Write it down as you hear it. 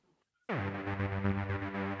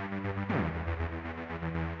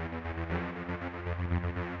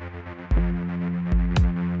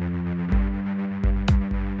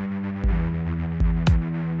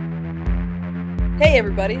Hey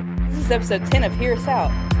everybody, this is episode 10 of Hear Us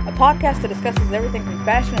Out, a podcast that discusses everything from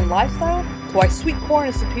fashion and lifestyle to why sweet corn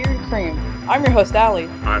is superior to cream. I'm your host, Allie.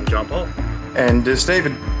 I'm John Paul. And this is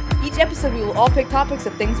David. Each episode we will all pick topics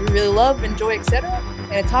of things we really love, enjoy, etc.,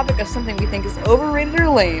 and a topic of something we think is overrated or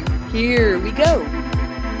lame. Here we go.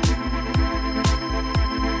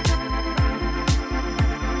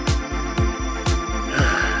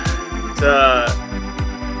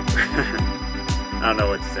 I don't know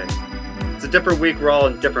what to say. It's a different week. We're all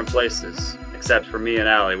in different places, except for me and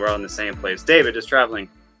Allie. We're all in the same place. David is traveling.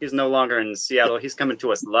 He's no longer in Seattle. He's coming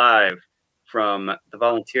to us live from the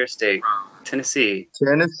Volunteer State, Tennessee.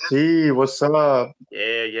 Tennessee, what's up?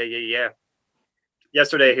 Yeah.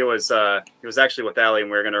 Yesterday he was actually with Allie, and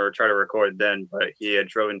we were going to try to record then, but he had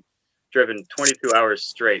driven 22 hours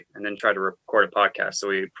straight and then tried to record a podcast. So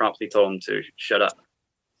we promptly told him to shut up.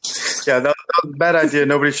 Yeah, that was a bad idea.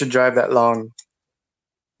 Nobody should drive that long.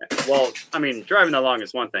 Well, I mean, driving that long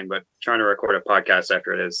is one thing, but trying to record a podcast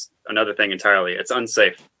after it is another thing entirely. It's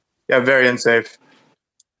unsafe. Yeah, very unsafe.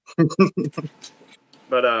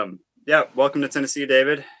 But yeah, welcome to Tennessee,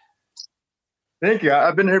 David. Thank you.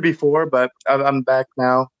 I've been here before, but I'm back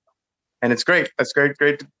now, and it's great. It's great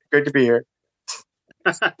to be here.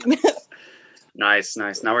 Nice.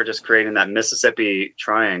 Now we're just creating that Mississippi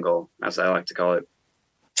Triangle, as I like to call it.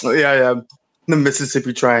 Yeah, the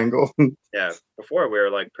Mississippi Triangle. Yeah, before we were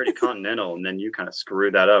like pretty continental, and then you kind of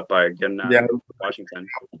screwed that up by getting out of Washington.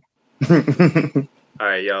 All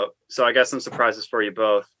right, yo. So I got some surprises for you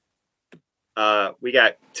both. We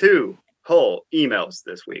got 2 whole emails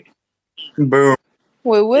this week. Boom.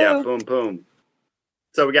 Woo. Yeah, boom.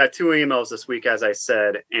 So we got 2 emails this week, as I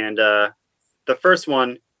said, and the first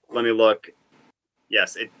one, let me look.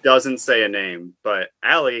 Yes, it doesn't say a name, but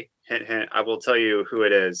Allie, hint, I will tell you who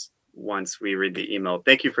it is once we read the email.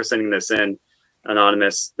 Thank you for sending this in,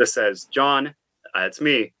 Anonymous. This says, John, it's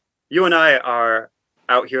me. You and I are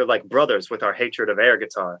out here like brothers with our hatred of air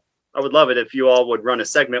guitar. I would love it if you all would run a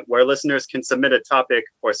segment where listeners can submit a topic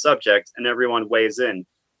or subject and everyone weighs in.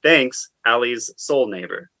 Thanks, Allie's soul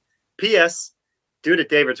neighbor. P.S. Due to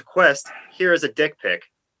David's request, here is a dick pic.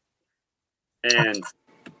 And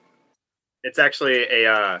it's actually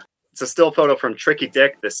it's a still photo from Tricky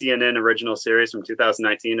Dick, the CNN original series from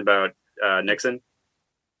 2019 about Nixon.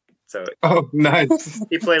 So, oh, nice.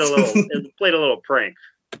 He played a little prank.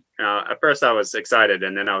 At first, I was excited,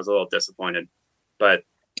 and then I was a little disappointed. But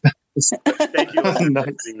thank you for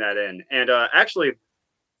putting that in. And actually,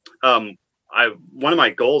 one of my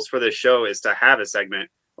goals for this show is to have a segment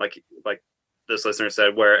like this listener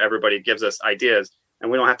said, where everybody gives us ideas, and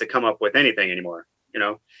we don't have to come up with anything anymore. You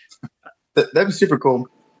know. That'd be super cool.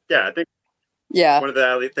 Yeah, I think one of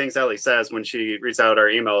the things Allie says when she reads out our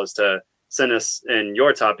email is to send us in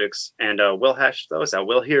your topics, and we'll hash those out.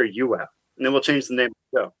 We'll hear you out, and then we'll change the name of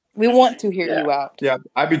the show. We want to hear you out. Yeah,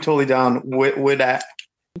 I'd be totally down with that.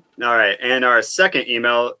 All right, and our second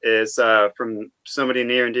email is from somebody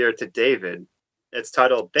near and dear to David. It's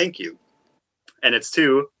titled "Thank You," and it's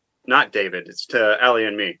to not David. It's to Allie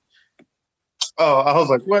and me. Oh, I was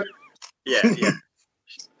like, what? Yeah.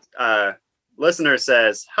 Listener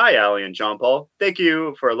says, "Hi, Allie and John Paul. Thank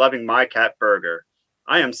you for loving my cat Burger.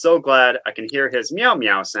 I am so glad I can hear his meow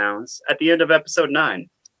meow sounds at the end of episode 9.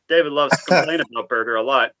 David loves to complain about Burger a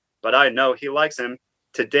lot, but I know he likes him.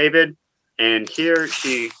 To David," and here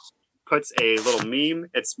she puts a little meme.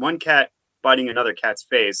 It's one cat biting another cat's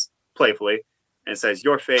face playfully, and says,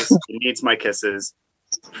 "Your face needs my kisses."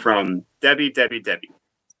 From Debbie. Thank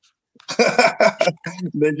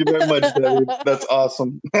you very much, Debbie. That's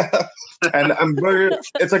awesome. And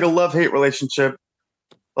it's like a love-hate relationship.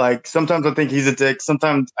 Like, sometimes I think he's a dick.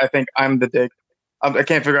 Sometimes I think I'm the dick. I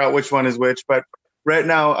can't figure out which one is which. But right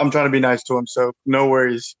now, I'm trying to be nice to him, so no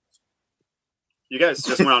worries. You guys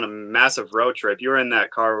just went on a massive road trip. You were in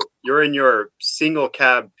that car. You're in your single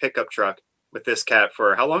cab pickup truck with this cat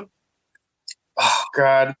for how long? Oh,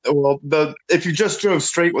 God. Well, if you just drove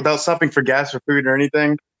straight without stopping for gas or food or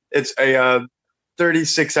anything, it's a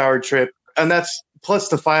 36-hour trip, and that's plus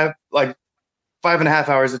the 5.5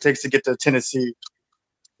 hours it takes to get to Tennessee.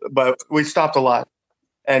 But we stopped a lot,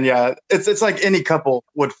 and yeah, it's like any couple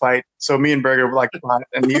would fight. So me and Burger were like fought,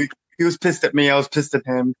 and he was pissed at me, I was pissed at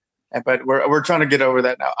him, but we're trying to get over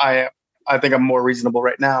that now. I think I'm more reasonable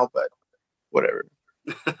right now, but whatever.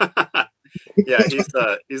 Yeah, he's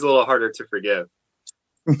a little harder to forgive.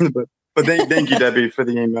 but thank you, Debbie, for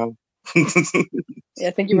the email. Yeah,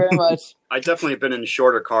 thank you very much. I definitely have been in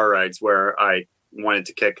shorter car rides where I wanted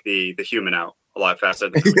to kick the human out a lot faster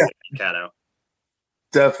than kick the cat out.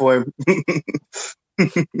 Definitely.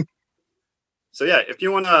 So yeah, if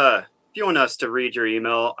you want to you want us to read your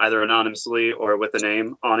email either anonymously or with a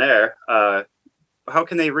name on air, how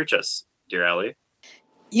can they reach us, dear Allie?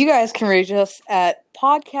 You guys can reach us at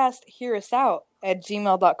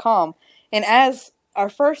podcasthearUsout@gmail.com. And as our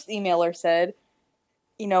first emailer said,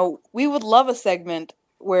 we would love a segment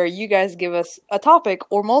where you guys give us a topic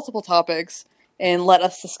or multiple topics and let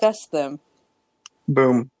us discuss them.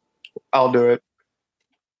 Boom. I'll do it.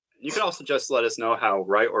 You can also just let us know how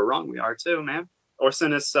right or wrong we are too, man. Or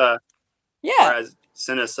send us I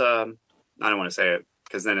don't want to say it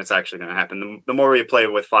because then it's actually going to happen. The more we play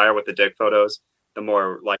with fire with the dick photos, the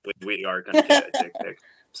more likely we are going to get a dick pic.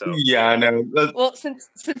 So yeah, I know. Well, since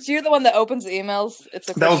you're the one that opens the emails, it's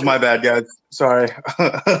a that was my bad, guys. Sorry.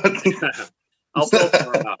 I'll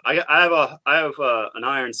filter them out. I have an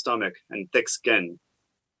iron stomach and thick skin.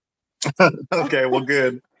 Okay, well,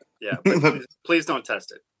 good. Yeah, but please don't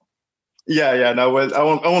test it. Yeah. No, I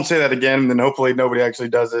won't say that again. And then hopefully nobody actually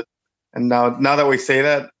does it. And now that we say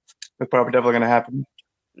that, it's probably definitely going to happen.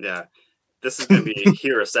 Yeah, this is going to be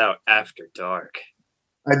Hear Us Out After Dark.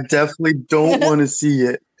 I definitely don't want to see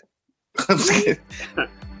it.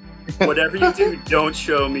 Whatever you do, don't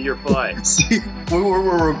show me your butt. See,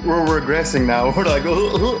 we're regressing now. We're like,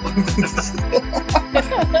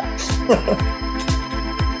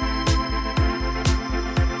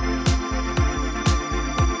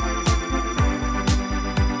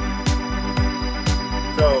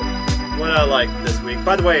 So, what I like this week.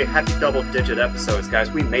 By the way, happy double-digit episodes,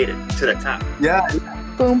 guys. We made it to the top. Yeah.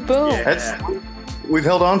 Boom, boom. Yeah. We've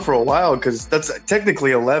held on for a while because that's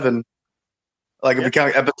technically 11. Like if we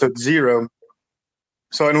count episode 0.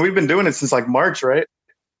 So, and we've been doing it since like March, right?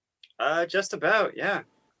 Just about, yeah.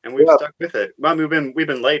 And we've stuck with it. Well, we've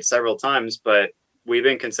been late several times, but we've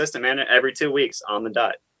been consistent, man. Every 2 weeks on the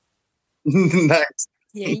dot. Nice.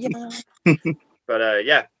 Yeah. But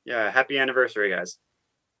yeah. Happy anniversary, guys.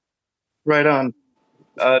 Right on.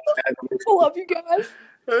 I love you guys.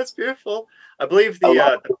 That's beautiful. I believe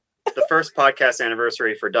the first podcast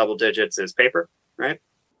anniversary for double digits is paper, right?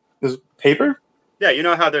 Is paper? Yeah, you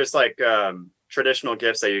know how there's like traditional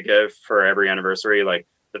gifts that you give for every anniversary. Like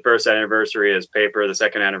the first anniversary is paper, the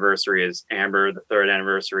second anniversary is amber, the third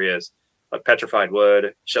anniversary is like petrified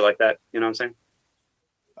wood, shit like that. You know what I'm saying?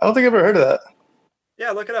 I don't think I've ever heard of that.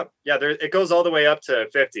 Yeah, look it up. Yeah, it goes all the way up to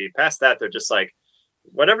 50. Past that, they're just like,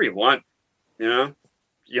 whatever you want. You know,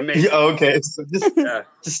 you may. Yeah, okay, so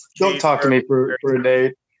just don't talk to me for a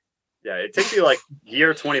day. Yeah, it takes you like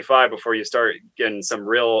year 25 before you start getting some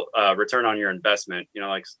real return on your investment. You know,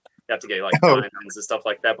 like you have to get like diamonds and stuff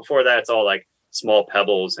like that. Before that, it's all like small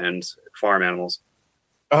pebbles and farm animals.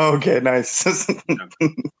 Oh, okay, nice.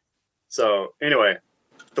 So anyway,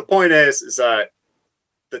 the point is the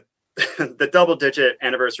double digit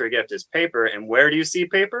anniversary gift is paper. And where do you see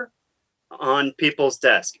paper? On people's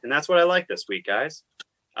desk. And that's what I like this week, guys,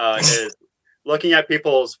 is looking at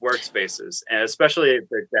people's workspaces and especially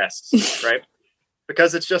their desks, right?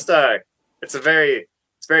 Because it's just it's very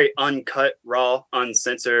uncut, raw,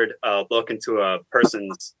 uncensored look into a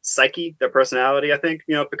person's psyche, their personality, I think,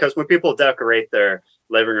 because when people decorate their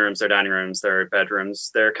living rooms, their dining rooms, their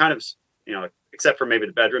bedrooms, they're kind of, except for maybe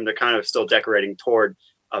the bedroom, they're kind of still decorating toward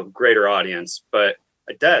a greater audience. But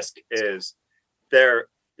a desk is their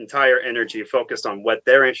entire energy focused on what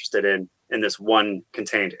they're interested in this one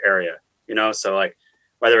contained area, so like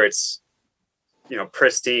whether it's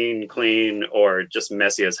pristine, clean, or just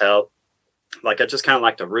messy as hell, like I just kind of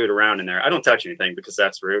like to root around in there. I don't touch anything because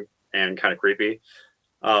that's rude and kind of creepy,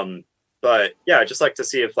 but yeah, I just like to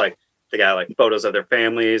see if like they got like photos of their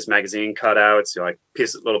families, magazine cutouts, like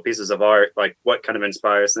little pieces of art, like what kind of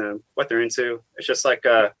inspires them, what they're into. It's just like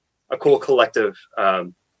a cool collective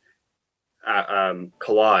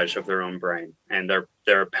collage of their own brain and their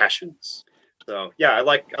passions. So yeah, I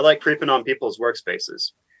like creeping on people's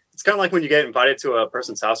workspaces. It's kind of like when you get invited to a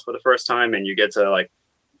person's house for the first time and you get to like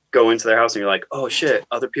go into their house and you're like, oh shit,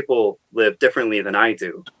 other people live differently than I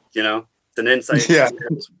do. It's an insight into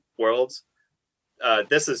those worlds.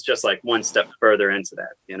 This is just like one step further into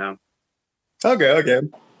that. Okay.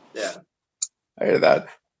 Yeah, I hear that.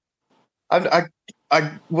 I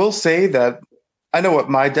will say that I know what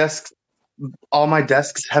all my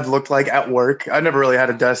desks have looked like at work. I never really had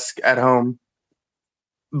a desk at home,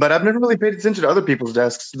 but I've never really paid attention to other people's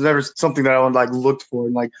desks. It's never something that I would like looked for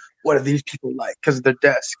and like, what do these people like because of their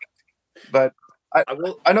desk? But I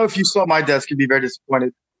know if you saw my desk, you'd be very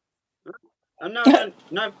disappointed. I'm not.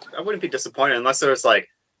 I wouldn't be disappointed unless there's like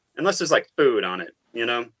food on it.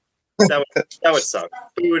 That would suck.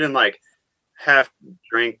 Food and like half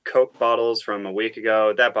drink Coke bottles from a week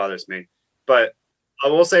ago, that bothers me. But I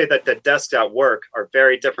will say that the desks at work are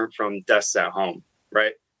very different from desks at home,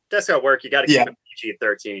 right? desk at work, you got to keep Yeah. it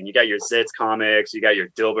PG-13. You got your Zitz comics, you got your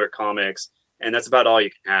Dilbert comics, and that's about all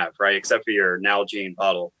you can have, right? Except for your Nalgene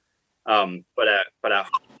bottle. But at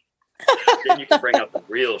then you can bring out the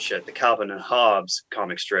real shit, the Calvin and Hobbes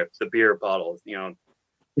comic strip, the beer bottle. You know,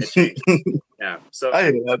 it changes. Yeah. So I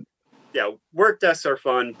hear that. yeah, work desks are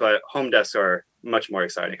fun, but home desks are much more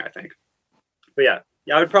exciting, I think. But yeah,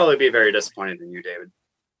 I would probably be very disappointed in you, David.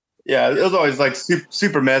 Yeah, it was always like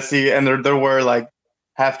super messy, and there were like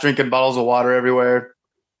half drinking bottles of water everywhere,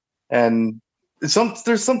 and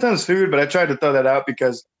there's sometimes food, but I tried to throw that out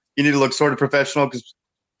because you need to look sort of professional because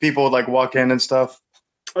people would like walk in and stuff.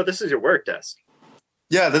 Oh, this is your work desk.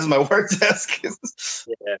 Yeah, this is my work desk.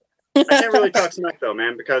 Yeah. I can't really talk smack though,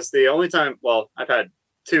 man, because the only time, well, I've had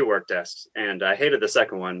 2 work desks, and I hated the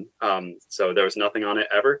second one, so there was nothing on it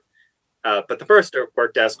ever. But the first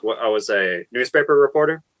work desk, I was a newspaper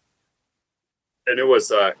reporter, and it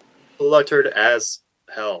was cluttered as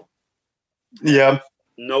hell. Yeah,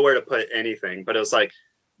 Nowhere to put anything, but it was like,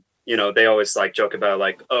 you know, they always like joke about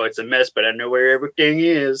like, oh, it's a mess, but I know where everything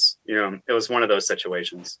is. You know, it was one of those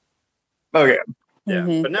situations. okay. Yeah,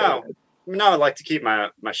 Mhm. but now I like to keep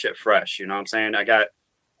my shit fresh. You know what I'm saying? I got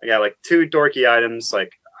like 2 dorky items.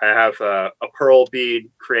 Like I have a pearl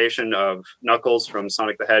bead creation of Knuckles from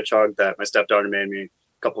Sonic the Hedgehog that my stepdaughter made me. A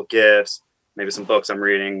couple gifts, maybe some books I'm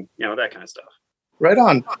reading. You know, that kind of stuff. Right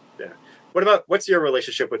on. What's your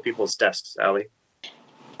relationship with people's desks, Allie?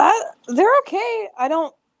 They're okay.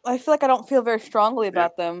 I feel like I don't feel very strongly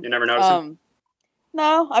about them. You never notice them?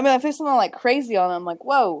 No, I mean, if there's something like crazy on them, I'm like,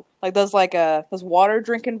 whoa, like those water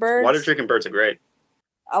drinking birds. Water drinking birds are great.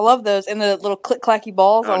 I love those, and the little click clacky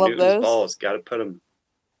balls. I love Newton's those. balls. Got to put them.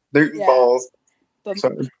 They're Yeah. balls. But,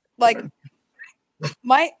 Sorry. like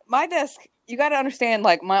my desk, you got to understand.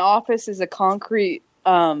 Like my office is a concrete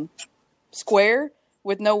square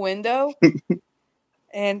with no window,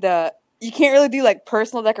 and you can't really do like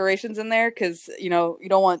personal decorations in there because you know you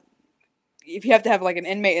don't want. If you have to have like an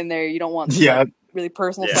inmate in there, you don't want Yeah. really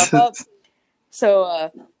personal Yeah. stuff up.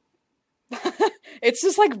 So it's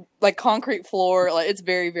just like concrete floor. Like it's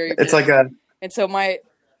very very. It's big. like and so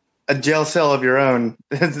a jail cell of your own.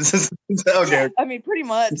 Okay. I mean, pretty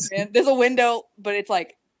much, man. There's a window, but it's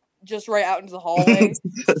like just right out into the hallway,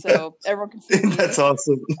 so everyone can see me. That's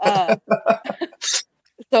awesome.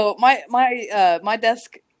 So my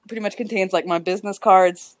desk pretty much contains like my business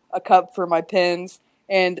cards, a cup for my pens,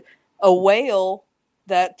 and a whale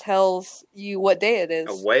that tells you what day it is.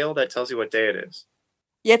 A whale that tells you what day it is.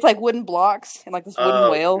 Yeah, it's like wooden blocks and like this wooden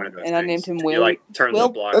whale, one of those and I things. named him You Will. like turn the Will-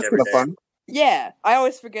 block That's every kind of day. fun. Yeah, I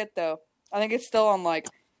always forget though. I think it's still on like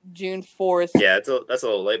June 4th. Yeah, that's a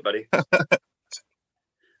little late, buddy.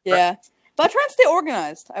 Yeah, but I try and stay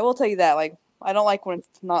organized. I will tell you that. Like, I don't like when it's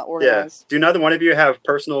not Yeah. organized. Do neither one of you have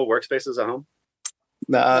personal workspaces at home?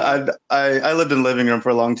 Nah, I lived in the living room for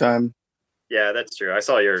a long time. Yeah, that's true. I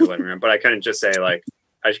saw your living room, but I couldn't just say like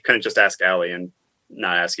I couldn't just ask Allie and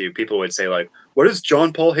not ask you. People would say like, "What does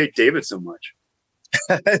John Paul hate David so much?"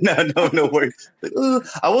 No worries.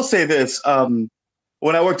 I will say this: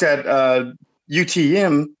 when I worked at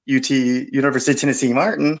UTM, University of Tennessee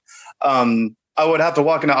Martin, I would have to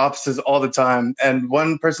walk into offices all the time. And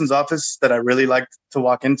one person's office that I really liked to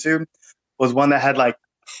walk into was one that had like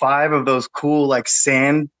 5 of those cool like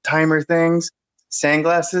sand timer things, sand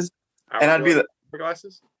glasses. And I'd be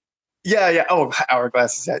glasses. Yeah. Oh,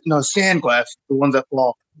 hourglasses. No, sand glass. The ones that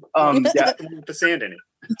fall. Yeah. With the sand in it.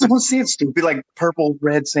 It's almost sand stupid, like purple,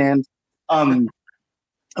 red sand.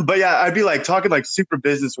 But yeah, I'd be like talking like super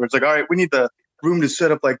business where it's like, all right, we need the room to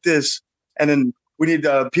set up like this, and then we need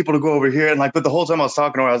people to go over here. And like, but the whole time I was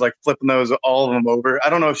talking to her, I was like flipping all of them over. I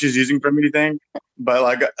don't know if she's using them for anything, but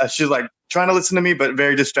like she's like trying to listen to me, but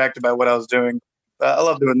very distracted by what I was doing. I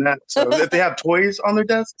love doing that. So if they have toys on their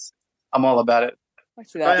desks, I'm all about it. I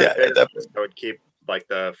see that. Yeah, definitely. I would keep like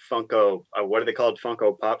the Funko. What are they called?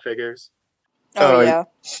 Funko Pop figures. Oh, Oh, yeah.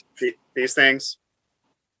 These things.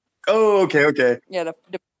 Oh, okay. Yeah,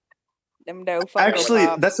 them no Funko Actually,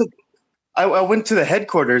 Pops. I went to the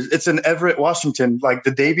headquarters. It's in Everett, Washington. Like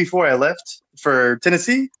the day before I left for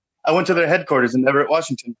Tennessee, I went to their headquarters in Everett,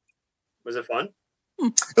 Washington. Was it fun?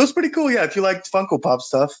 It was pretty cool. Yeah, if you liked Funko Pop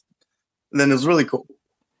stuff, then it was really cool.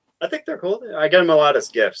 I think they're cool. I get them a lot as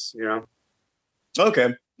gifts. You know.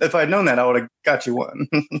 Okay, if I'd known that, I would have got you one.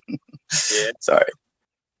 Yeah. Sorry.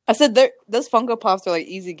 I said those Funko Pops are like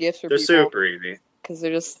easy gifts for They're people super easy. because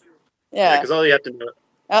they're just Yeah, because all you have to know.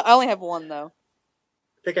 I only have one though.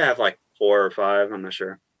 I think I have like 4 or 5. I'm not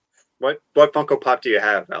sure. What Funko Pop do you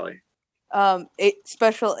have, Allie?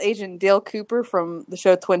 Special Agent Dale Cooper from the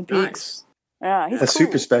show Twin Peaks. Nice. Yeah, he's That's cool.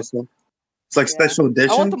 super special. It's like Yeah. special I want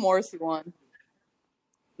edition. the Morrissey one.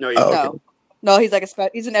 No, he's Oh, not okay. No, he's like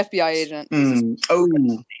he's an FBI agent. Oh.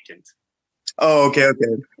 an agent. Oh, okay.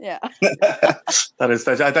 Yeah. That is.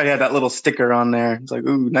 I thought he had that little sticker on there. It's like,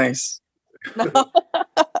 ooh, nice.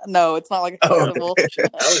 No, it's not like a Oh, collectible.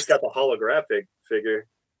 Alex got the holographic figure.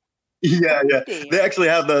 Yeah. Damn. They actually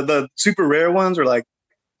have the super rare ones or like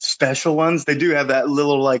special ones. They do have that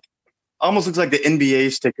little like almost looks like the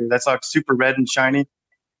NBA sticker. That's like super red and shiny,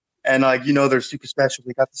 and like they're super special.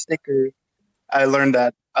 They got the sticker. I learned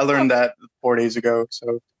that 4 days ago.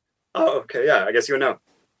 So Oh, okay. Yeah, I guess you would know.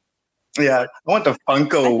 yeah, I went to I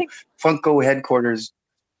think Funko headquarters.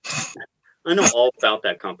 I know all about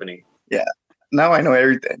that company. Now I know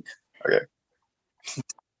everything. Okay.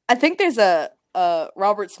 I think there's a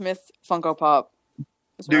Robert Smith Funko Pop.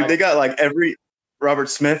 as Dude, well. they got like every Robert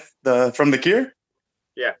Smith from The Cure.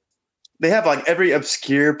 Yeah. They have like every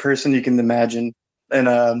obscure person you can imagine in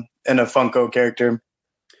a Funko character.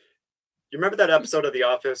 You remember that episode of The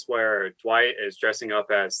Office where Dwight is dressing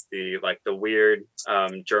up as the weird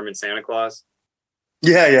German Santa Claus?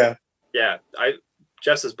 Yeah. Yeah,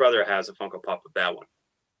 Jess's brother has a Funko Pop of that one.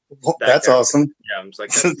 Well, That that's character. awesome. Yeah, I'm just like,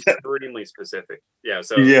 that's extremely specific. Yeah,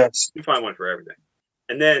 so Yes. you find one for everything.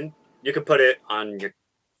 And then you can put it on your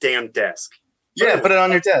damn desk. Yeah, put it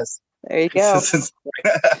on your desk. There you go.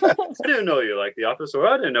 I didn't know you liked The Office, or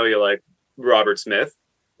I didn't know you liked Robert Smith.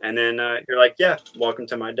 And then you're like, yeah, welcome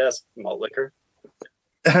to my desk, malt liquor.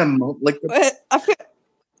 Like But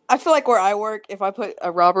I feel like where I work, if I put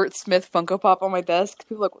a Robert Smith Funko Pop on my desk,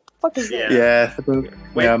 people are like, what the fuck is that? Yeah. yeah.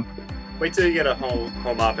 Yeah. Wait till you get a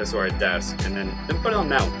home office or a desk, and then put it on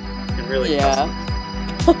that one. And really Yeah.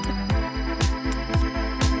 customize.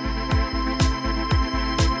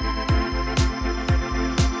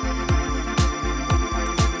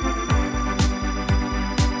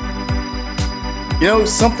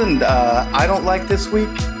 Something I don't like this week.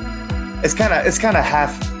 It's kind of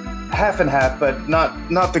half and half, but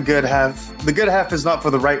not the good half. The good half is not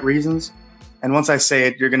for the right reasons. And once I say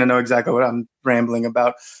it, you're gonna know exactly what I'm rambling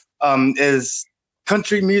about. Is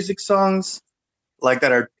country music songs like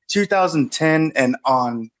that are 2010 and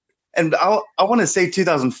on, and I want to say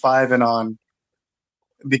 2005 and on,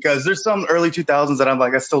 because there's some early 2000s that I'm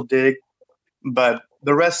like I still dig, but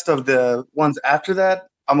the rest of the ones after that,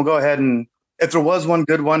 I'm gonna go ahead and if there was one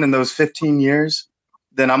good one in those 15 years,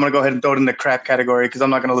 then I'm gonna go ahead and throw it in the crap category because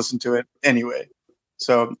I'm not gonna listen to it anyway.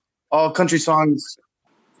 So all country songs.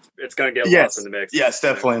 It's going to get Yes. lost in the mix. Yes,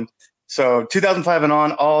 definitely. So 2005 and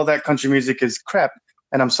on, all that country music is crap.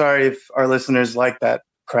 And I'm sorry if our listeners like that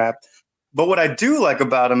crap. But what I do like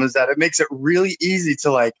about them is that it makes it really easy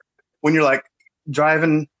to like, when you're like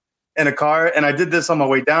driving in a car, and I did this on my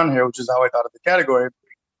way down here, which is how I thought of the category,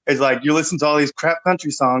 is like you listen to all these crap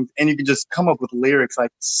country songs and you can just come up with lyrics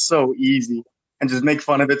like so easy and just make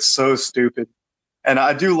fun of it so stupid. And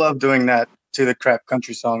I do love doing that to the crap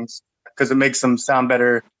country songs because it makes them sound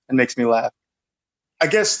better and makes me laugh. I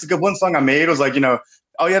guess the one song I made was like,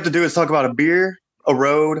 all you have to do is talk about a beer, a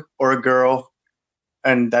road, or a girl,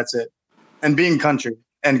 and that's it. And being country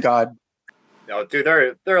and God. No, dude,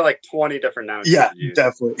 there are like 20 different nouns. Yeah, you could use.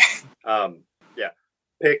 definitely. Yeah,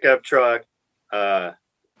 pickup truck,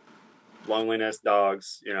 loneliness,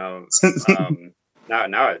 dogs. Now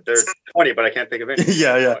there's 20, but I can't think of any.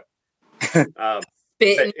 Yeah.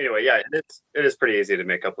 But anyway, yeah, it is pretty easy to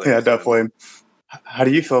make up. Yeah, definitely. How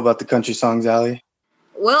do you feel about the country songs, Allie?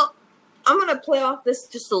 Well, I'm going to play off this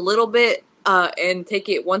just a little bit and take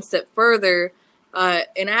it one step further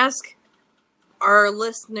and ask our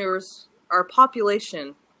listeners, our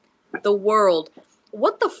population, the world,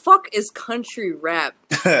 what the fuck is country rap?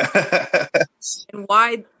 And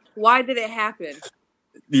why did it happen?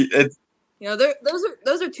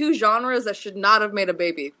 Those are two genres that should not have made a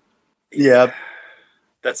baby. Yeah.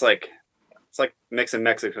 That's like it's like mixing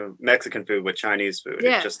Mexican food with Chinese food.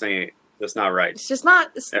 Yeah. It just ain't. That's not right. It's just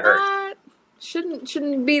not. It's It not.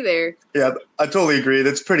 Shouldn't be there. Yeah, I totally agree.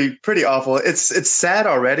 That's pretty awful. It's sad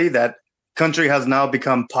already that country has now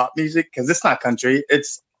become pop music because it's not country.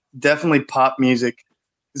 It's definitely pop music.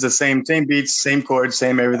 It's the same beats, same chords,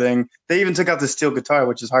 same everything. They even took out the steel guitar,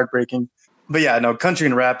 which is heartbreaking. But yeah, no, country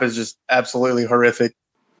and rap is just absolutely horrific.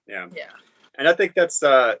 Yeah. Yeah. And I think that's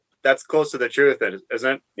close to the truth,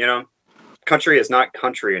 isn't it? Country is not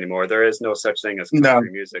country anymore. There is no such thing as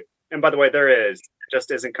country music. And by the way, there is. It just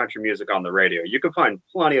isn't country music on the radio. You can find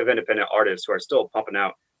plenty of independent artists who are still pumping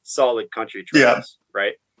out solid country tracks,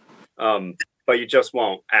 right? But you just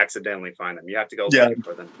won't accidentally find them. You have to go looking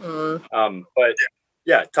for them. But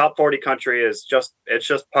yeah, top 40 country it's just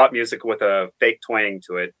pop music with a fake twang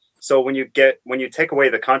to it. So when you take away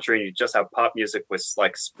the country and you just have pop music with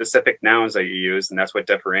like specific nouns that you use, and that's what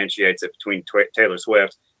differentiates it between Taylor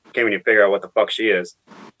Swift can't even figure out what the fuck she is,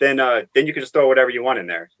 then you could just throw whatever you want in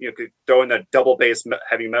there. You could throw in the double bass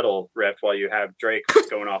heavy metal riff while you have Drake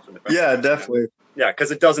going off in the background. Yeah, definitely. Yeah,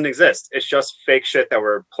 because it doesn't exist. It's just fake shit that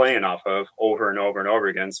we're playing off of over and over and over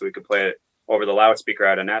again, so we could play it over the loudspeaker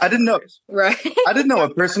out of NASCAR. I didn't know. Right. I didn't know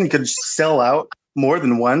a person could sell out more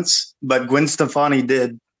than once, but Gwen Stefani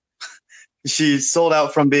did. She sold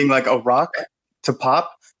out from being like a rock to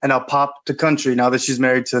pop, and now pop to country. Now that she's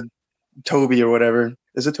married to Toby or whatever.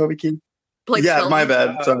 Is it Toby Keith? Blake Yeah, Shelton. my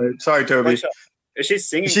bad. Sorry, Toby. Is she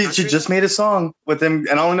singing? She just made a song with him,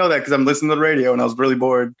 and I only know that because I'm listening to the radio, and I was really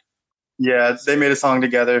bored. Yeah, they made a song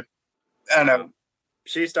together. I know.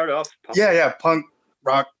 She started off. Punk. Yeah, punk,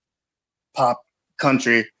 rock, pop,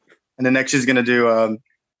 country, and then next she's gonna do.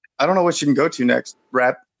 I don't know what she can go to next.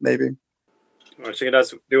 Rap, maybe. Well, she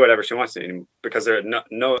does do whatever she wants to because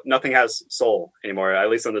nothing has soul anymore. At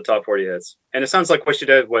least on the top 40 hits. And it sounds like what she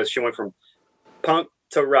did was she went from punk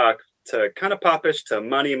to rock to kind of popish to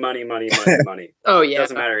money. Oh yeah. It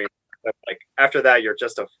doesn't matter. Like after that, you're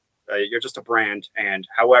just a brand, and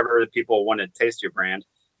however people want to taste your brand,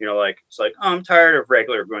 like it's like, oh, I'm tired of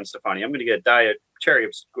regular Gwen Stefani. I'm going to get diet cherry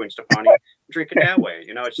Gwen Stefani, and drink it that way.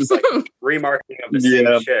 It's just like remarketing of the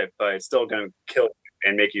same shit, but it's still going to kill you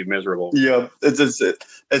and make you miserable. Yeah,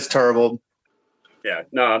 it's terrible. Yeah,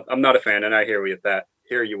 no, I'm not a fan, and I hear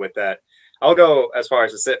you with that. I'll go as far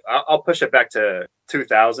as to say I'll push it back to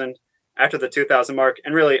 2000. After the 2000 mark,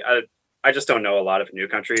 and really, I just don't know a lot of new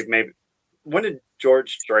country. Maybe when did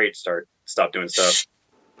George Strait stop doing stuff?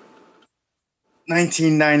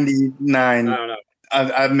 1999. I don't know.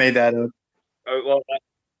 I've made that up. Well,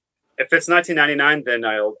 if it's 1999, then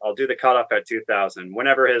I'll do the cutoff at 2000,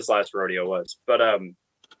 whenever his last rodeo was. But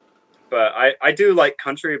I do like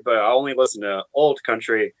country, but I only listen to old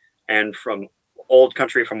country and from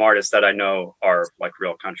artists that I know are like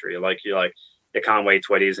real country, like your Conway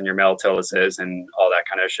Twitties and your Mel Tillises and all that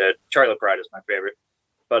kind of shit. Charlie Pride is my favorite,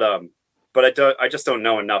 but I just don't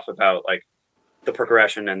know enough about like the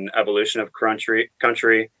progression and evolution of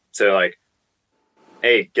country to like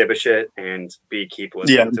A, give a shit, and B, keep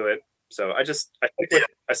listening to it. So I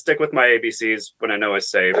stick with my ABCs when I know it's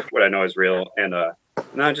safe, what I know is real, and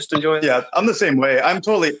I just enjoy it. Yeah, I'm the same way. I'm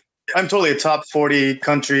totally a top 40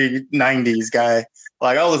 country 90s guy.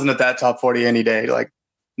 Like I'll listen to that top 40 any day. Like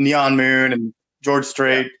Neon Moon and George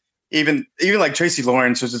Strait, even like Tracy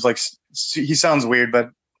Lawrence, which is like he sounds weird, but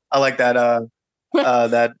I like that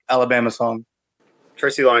that Alabama song.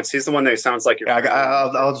 Tracy Lawrence, he's the one that sounds like your. Yeah,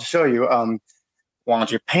 I'll show you. Why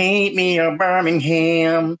don't you paint me a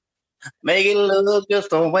Birmingham? Make it look just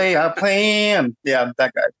the way I plan. Yeah,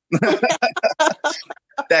 that guy.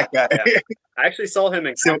 That guy. Yeah. I actually saw him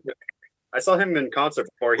in concert. I saw him in concert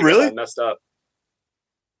before he really got all messed up.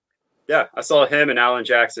 Yeah, I saw him and Alan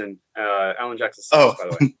Jackson. Alan Jackson's songs, by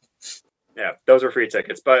the way. Yeah, those were free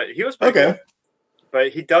tickets, but he was pretty cool. But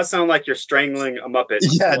he does sound like you're strangling a Muppet.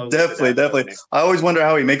 Yeah, definitely. I always wonder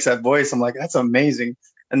how he makes that voice. I'm like, that's amazing,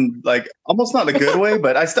 and like almost not in a good way,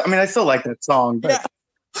 but I still like that song. But yeah.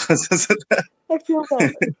 I feel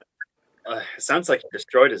that. It sounds like he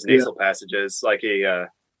destroyed his nasal passages. Like he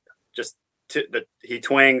he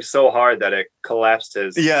twanged so hard that it collapsed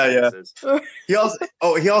his. Yeah. He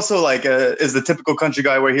also like is the typical country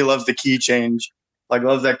guy where he loves the key change. Like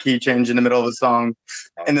loves that key change in the middle of a song,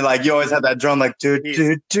 and then like you always have that drum like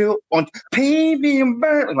do on pay me and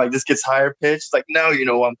burn, and like this gets higher pitched. Like now you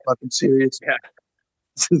know I'm fucking serious. Yeah.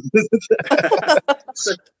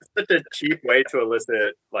 Such a cheap way to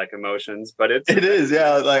elicit like emotions, but it is.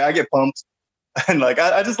 Yeah, like I get pumped, and like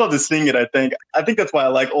I just love to sing it. I think that's why I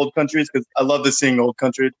like old countries, because I love to sing old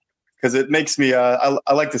country because it makes me I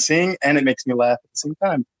like to sing and it makes me laugh at the same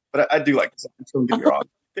time. But I do like to sing. Don't get me wrong.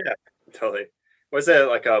 Yeah, totally. Was it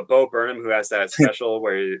like Bo Burnham who has that special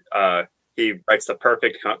where he writes the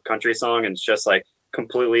perfect country song and it's just like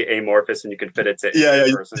completely amorphous and you can fit it to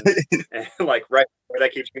any person? And like right where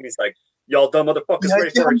that key change, he's like, "Y'all dumb motherfuckers ready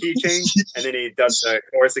for a key change?" And then he does the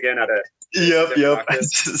chorus again at a yep.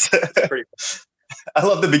 Pretty cool. I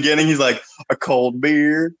love the beginning. He's like, a cold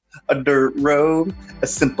beer, a dirt road, a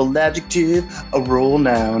simple adjective, a rule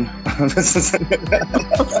noun. That's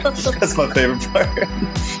my favorite part.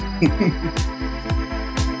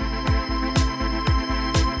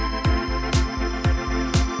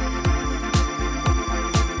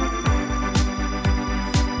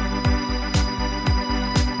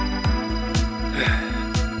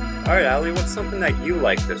 All right, Allie, what's something that you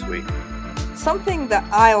like this week? Something that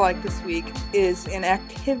I like this week is an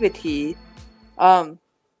activity.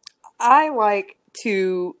 I like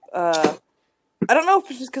to, I don't know if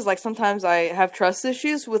it's just because like sometimes I have trust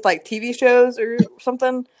issues with like TV shows or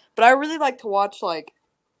something, but I really like to watch like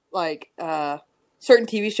like certain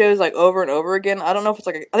TV shows like over and over again. I don't know if it's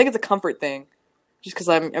like I think it's a comfort thing, just because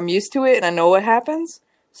I'm used to it and I know what happens.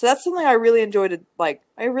 So that's something I really enjoy to like.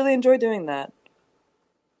 I really enjoy doing that.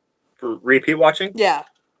 For repeat watching? Yeah.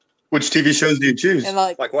 Which TV shows do you choose? And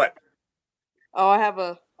like what? Oh, I have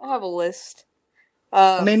a list.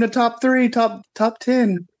 Name the top 3, top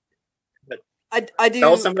 10. I do.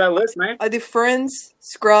 Tell us some of that list, man. I do Friends,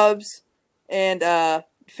 Scrubs, and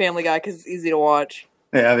Family Guy because it's easy to watch.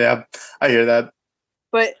 Yeah, I hear that.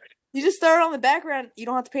 But you just throw it on the background. You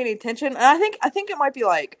don't have to pay any attention. And I think it might be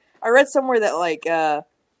like I read somewhere that like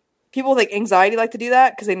people with like anxiety like to do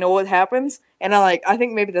that because they know what happens. And I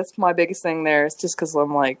think maybe that's my biggest thing there. It's just because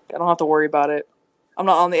I'm like I don't have to worry about it. I'm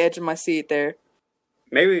not on the edge of my seat there.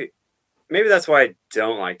 Maybe that's why I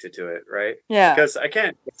don't like to do it, right? Yeah. Because I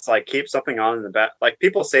can't just like keep something on in the back. Like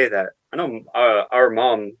people say that. I know our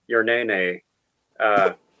mom, your Nene,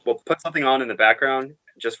 will put something on in the background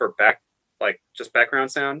just for just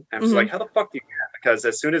background sound. And I'm just like, how the fuck do you do that? Because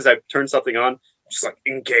as soon as I turn something on, I'm just like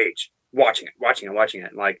engage, watching it.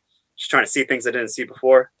 And like just trying to see things I didn't see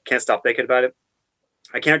before. Can't stop thinking about it.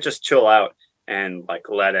 I can't just chill out and like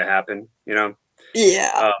let it happen, you know?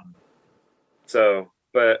 Yeah.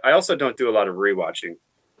 But I also don't do a lot of rewatching.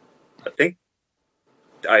 I think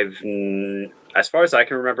as far as I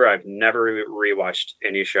can remember, I've never rewatched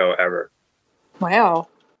any show ever. Wow.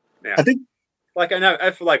 Yeah. I think like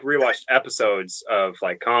I've like rewatched episodes of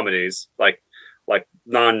like comedies, like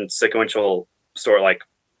non-sequential story, like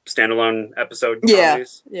standalone episode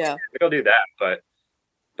comedies. Yeah. I'll do that, but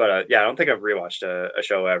yeah, I don't think I've rewatched a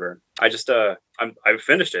show ever. I just I've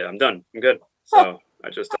finished it. I'm done. I'm good. So I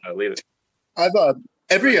just leave it. I've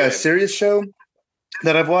every serious show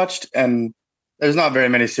that I've watched, and there's not very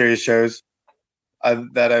many serious shows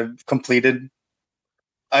that I've completed.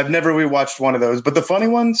 I've never rewatched one of those, but the funny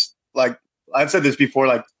ones, like I've said this before,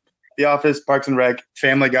 like The Office, Parks and Rec,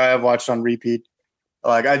 Family Guy, I've watched on repeat.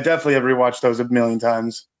 Like I definitely have rewatched those a million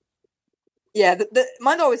times. Yeah,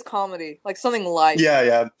 mine's always comedy, like something light.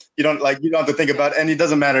 Yeah. You don't have to think about it, and it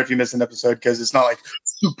doesn't matter if you miss an episode because it's not like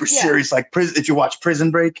super serious. Like if you watch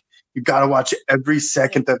Prison Break, you got to watch every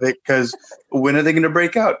second of it because when are they going to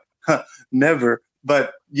break out? Never.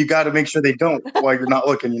 But you got to make sure they don't while you're not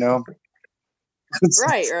looking. You know.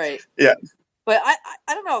 Right. Yeah. But I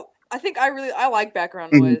don't know. I think I like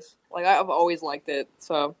background noise. Like I've always liked it.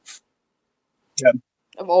 So. Yeah.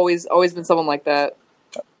 I've always been someone like that.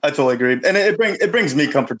 I totally agree, and it brings me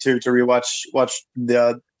comfort too to watch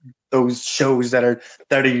those shows that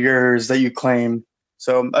are yours that you claim.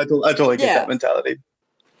 So I totally get that mentality.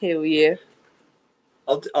 Hell yeah!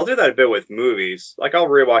 I'll do that a bit with movies. Like I'll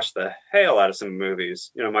rewatch the hell out of some movies.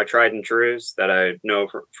 You know, my tried and trues that I know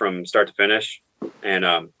from start to finish, and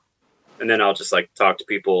then I'll just like talk to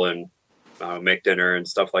people and make dinner and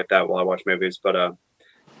stuff like that while I watch movies.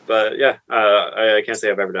 But yeah, I can't say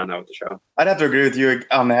I've ever done that with the show. I'd have to agree with you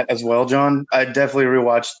on that as well, John. I definitely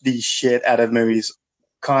rewatch the shit out of movies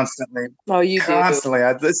constantly. Oh, you constantly.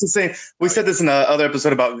 It's the same. We said this in the other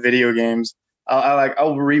episode about video games.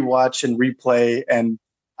 I'll rewatch and replay, and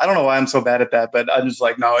I don't know why I'm so bad at that, but I'm just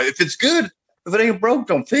like, no, if it's good, if it ain't broke,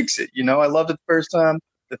 don't fix it. You know, I loved it the first time,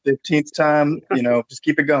 the 15th time. You know, just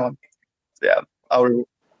keep it going. Yeah,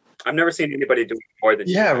 I've never seen anybody do it more than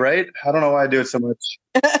you. Right? I don't know why I do it so much.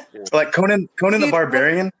 Like Conan the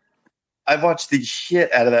Barbarian, I've watched the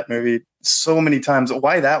shit out of that movie so many times.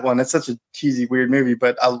 Why that one? It's such a cheesy, weird movie,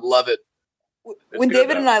 but I love it. When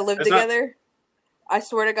David and I lived together, I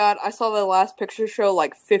swear to God, I saw the Last Picture Show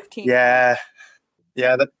like 15 times.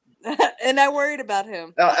 Yeah. And I worried about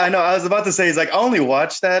him. I know. I was about to say, he's like, I only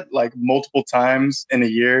watch that like multiple times in a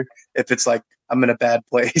year if it's like I'm in a bad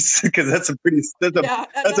place, because that's a pretty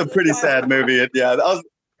sad movie. Yeah,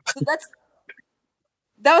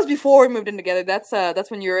 that was before we moved in together.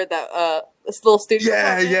 That's when you were at that this little studio.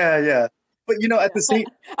 Yeah. But you know, at the same,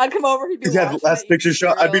 I'd come over. He'd be watching Last Picture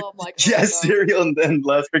Show. I'd be like, Serial and then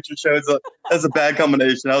Last Picture Show. That's a bad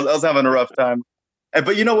combination. I was having a rough time.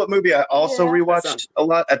 But you know what movie I also rewatched a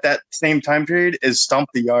lot at that same time period is Stomp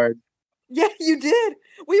the Yard. Yeah, you did.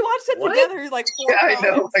 We watched it together like 4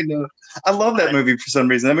 times. I know. I love that movie for some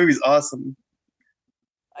reason. That movie's awesome.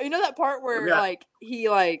 You know that part where like he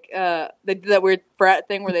like they did that weird frat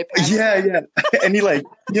thing where they yeah. And he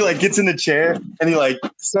gets in the chair and he like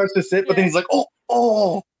starts to sit, but then he's like,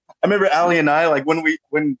 oh. I remember Allie and I, like when we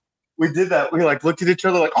did that, we like looked at each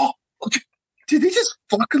other like, oh, did they just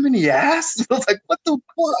fuck him in the ass? I was like, what the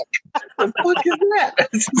fuck? The fuck is that?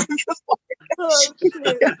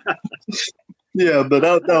 Yeah, but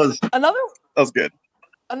that was good.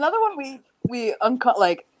 Another one we uncut.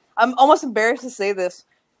 Like, I'm almost embarrassed to say this,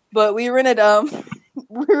 but we rented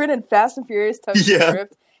we were in Fast and Furious Tokyo Yeah.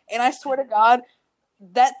 Drift, and I swear to God,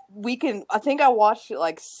 that weekend, I think I watched it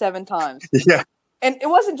like 7 times. Yeah, And it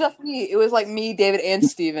wasn't just me; it was like me, David, and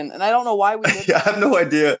Steven. And I don't know why we did I that. have no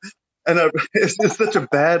idea. And it's just such a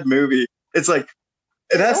bad movie. It's like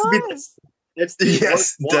it has to be. was. It's the Yes,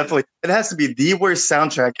 worst one. definitely. It has to be the worst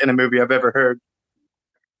soundtrack in a movie I've ever heard.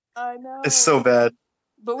 I know. It's so bad.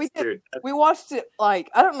 But we did. Dude, We watched it like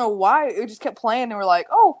I don't know why it just kept playing, and we're like,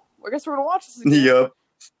 oh, I guess we're gonna watch this again. Yup.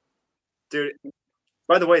 dude.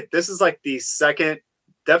 By the way, this is like the second,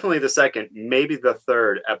 definitely the second, maybe the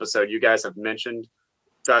third episode you guys have mentioned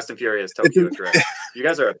Fast and Furious Tokyo Drift. You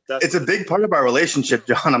guys are obsessed. It's a big part of our relationship,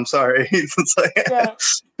 John. I'm sorry. It's like, Yeah.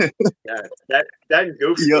 Yeah, that and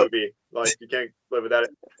Goofy Yup. movie, like you can't live without it.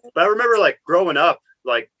 But I remember like growing up,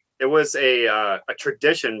 like it was a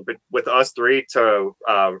tradition, but with us three to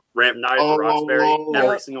ramp Night Oh, Roxbury every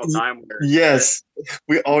yeah. single time. Where yes,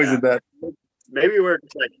 we always Yeah. did that. maybe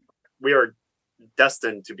we are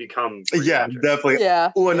destined to become. Yeah, rewatchers. definitely.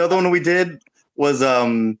 Yeah. Oh, another one we did was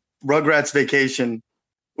Rugrats Vacation.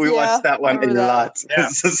 We Yeah, watched that I one a remember that. lot. Yeah.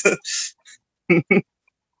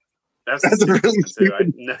 That's really too.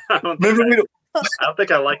 stupid. I don't Remember, I don't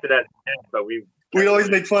think I liked it at the end, but we always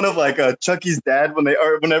make fun of like Chucky's dad when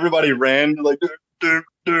everybody ran like derp,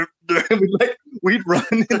 derp, derp. We'd run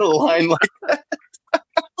in a line like that.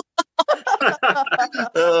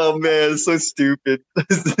 Oh man, it's so stupid. That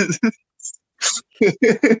is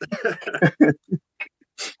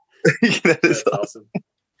That's awesome.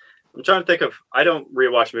 I'm trying to think of. I don't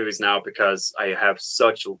rewatch movies now because I have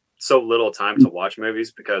so little time to watch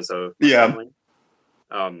movies because of my Yeah. family.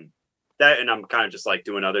 That and I'm kind of just like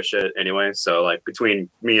doing other shit anyway. So like between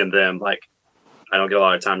me and them, like I don't get a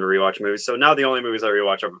lot of time to rewatch movies. So now the only movies I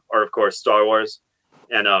rewatch are of course Star Wars,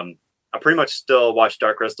 and I pretty much still watch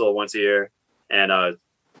Dark Crystal once a year, and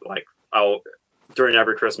like I'll during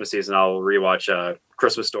every Christmas season I'll rewatch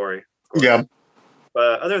Christmas Story. of course. Yeah.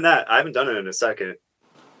 But other than that, I haven't done it in a second.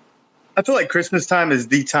 I feel like Christmas time is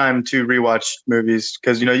the time to rewatch movies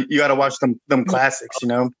because you got to watch them classics.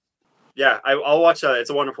 Yeah, I'll watch It's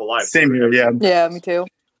a Wonderful Life. Same here. Yeah, Yeah, me too.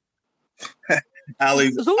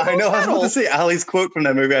 Ali's. Zuzu's I know. I was about Battle. to say Ali's quote from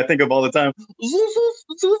that movie. I think of all the time.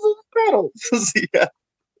 Zuzu's battle. Yeah.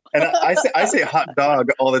 And I say hot dog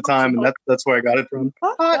all the time, and that's where I got it from.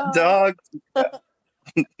 Hot dog.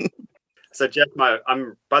 So Jeff,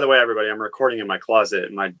 I'm by the way, everybody, I'm recording in my closet,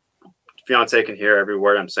 and my fiance can hear every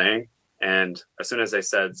word I'm saying. And as soon as I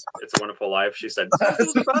said "It's a Wonderful Life," she said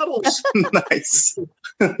 "Zuzu's Battle." Nice.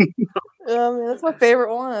 Man, that's my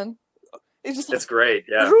favorite one. It's just It's great.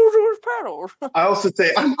 Yeah. Zuzu's Battle. I also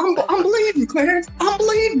say I'm bleeding, Clarence. I'm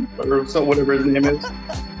bleeding. Or so whatever his name is.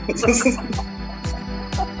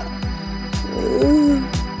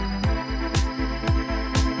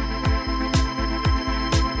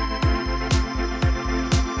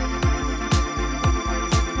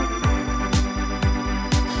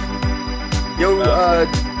 Yo,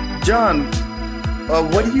 John,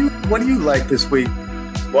 what do you like this week?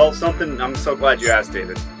 Well, something I'm so glad you asked,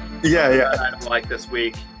 David. Yeah. What I don't like this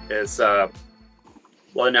week is well,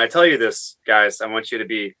 and I tell you this, guys, I want you to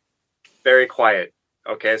be very quiet,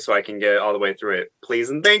 okay, so I can get all the way through it.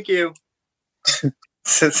 Please and thank you.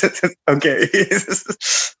 Okay.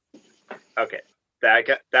 Okay,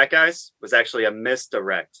 that guys was actually a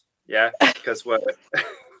misdirect. Yeah, because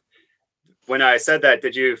when I said that,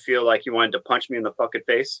 did you feel like you wanted to punch me in the fucking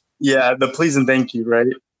face? Yeah, the please and thank you, right?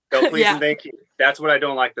 Go, please Yeah. and thank you. That's what I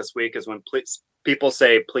don't like this week is when people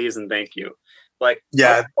say please and thank you. Like,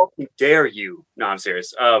 Yeah. how fucking dare you? No, I'm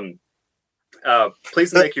serious.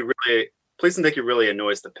 Please and thank you really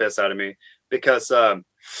annoys the piss out of me because, well,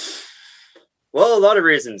 a lot of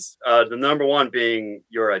reasons. The number one being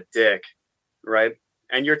you're a dick, right?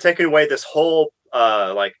 And you're taking away this whole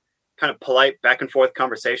like kind of polite back and forth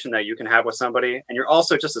conversation that you can have with somebody, and you're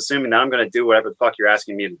also just assuming that I'm going to do whatever the fuck you're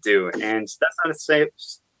asking me to do, and that's not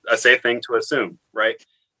a safe thing to assume, right?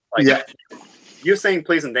 Like, Yeah. you saying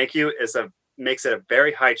please and thank you makes it a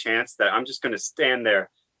very high chance that I'm just going to stand there,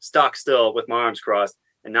 stock still with my arms crossed,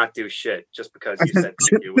 and not do shit just because you said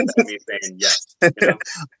thank you without me saying yes. You know?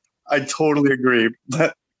 I totally agree.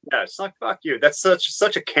 Yeah, it's like fuck you. That's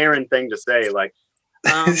such a Karen thing to say. Like,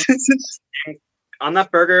 on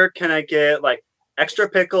that burger, can I get like extra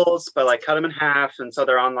pickles, but like cut them in half, and so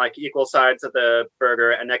they're on like equal sides of the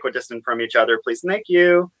burger and equidistant from each other, please and thank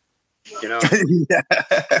you. You know, Yeah.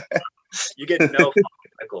 you get no fucking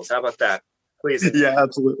pickles. How about that, please? Yeah,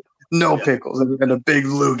 absolutely. No Yeah. pickles and a big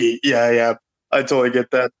loogie. Yeah. I totally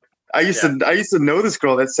get that. I used to know this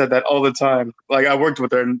girl that said that all the time. Like I worked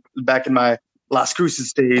with her back in my Las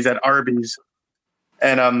Cruces days at Arby's.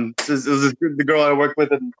 And it was the girl I worked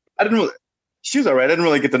with, and I didn't really, she was all right. I didn't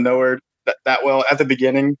really get to know her that well at the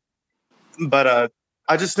beginning, but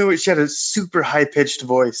I just knew she had a super high pitched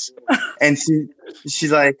voice, and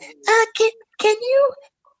she's like, can you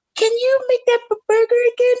make that burger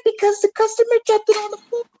again because the customer dropped it on the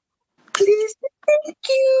floor? Please, thank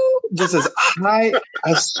you. Just as high,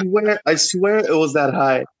 I swear it was that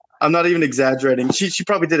high. I'm not even exaggerating. She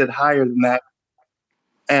probably did it higher than that,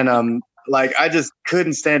 and like I just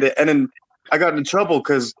couldn't stand it. And then I got into trouble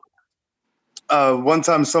because one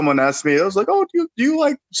time someone asked me, I was like, "Oh, do you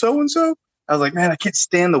like so and so?" I was like, "Man, I can't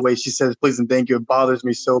stand the way she says please and thank you. It bothers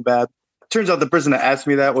me so bad." Turns out the person that asked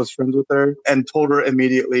me that was friends with her and told her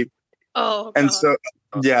immediately. Oh, and God. so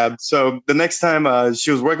yeah, so the next time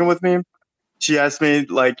she was working with me, she asked me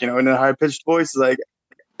like, in a high pitched voice, like,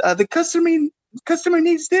 the customer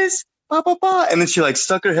needs this, blah blah blah, and then she like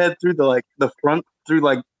stuck her head through the front through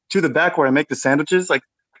like to the back where I make the sandwiches, like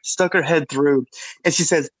stuck her head through, and she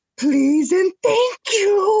says, "Please and thank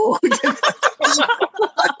you."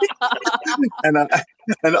 and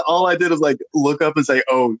and all I did was like look up and say,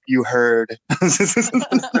 "Oh, you heard."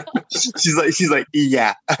 she's like,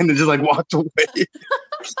 "Yeah," and then just like walked away.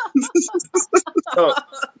 Oh,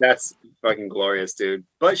 that's fucking glorious, dude.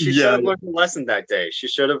 But she should have learned a lesson that day. She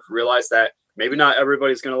should have realized that maybe not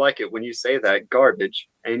everybody's gonna like it when you say that garbage,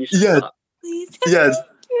 and you should stop. Yes,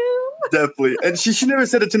 definitely. And she never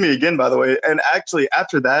said it to me again, by the way. And actually,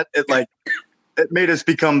 after that, it made us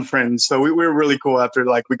become friends. So we were really cool after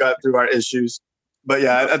like we got through our issues. But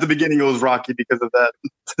yeah, at the beginning it was rocky because of that.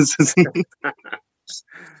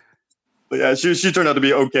 But yeah, she turned out to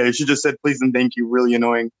be okay. She just said please and thank you, really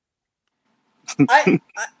annoying.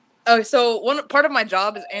 So one part of my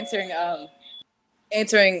job is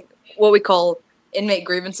answering what we call inmate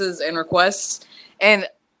grievances and requests, and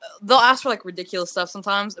they'll ask for like ridiculous stuff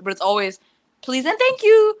sometimes, but it's always please and thank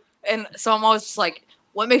you. And so I'm always just like,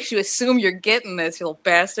 what makes you assume you're getting this, you little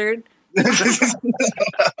bastard? It's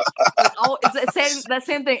that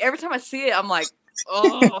same thing. Every time I see it, I'm like,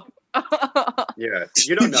 oh. Yeah,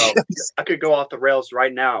 you don't know. I could go off the rails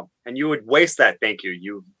right now, and you would waste that thank you,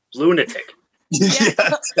 you lunatic.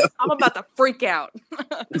 Yeah. I'm about to freak out.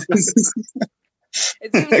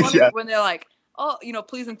 It's even funny when they're like, oh,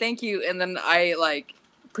 please and thank you, and then I like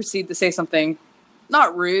proceed to say something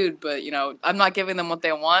not rude, but I'm not giving them what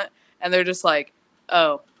they want, and they're just like,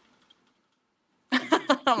 oh.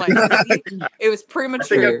 I'm like, it was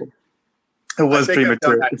premature. It was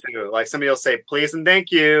premature. Too. Like somebody will say please and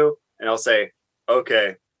thank you, and I'll say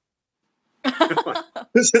okay.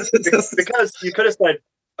 Because you could have said,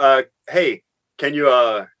 hey, can you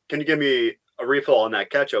give me a refill on that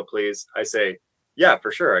ketchup, please? I say, yeah,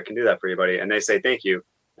 for sure, I can do that for you, buddy. And they say thank you,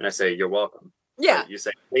 and I say you're welcome. Yeah. So you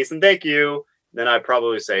say please and thank you, then I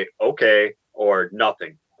probably say okay or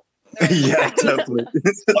nothing. Yeah, definitely.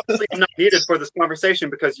 Obviously, I'm not needed for this conversation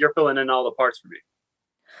because you're filling in all the parts for me.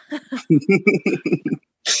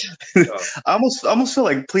 I almost feel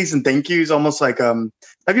like please and thank you is almost like have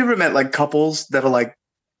you ever met like couples that are like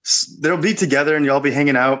they'll be together and you'll be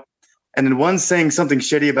hanging out and then one's saying something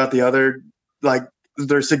shitty about the other, like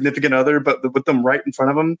their significant other, but with them right in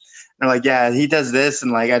front of them, and they're like, yeah, he does this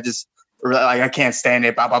and like I can't stand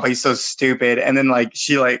it, blah blah blah, he's so stupid, and then like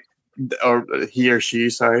she like, or he or she,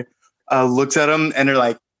 sorry, looks at him and they're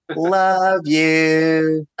like, love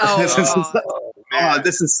you. This is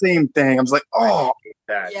the same thing. I was like, oh,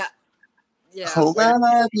 yeah.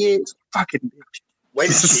 Love you, fucking bitch. Way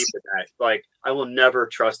to cheap at that. Like, I will never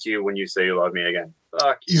trust you when you say you love me again.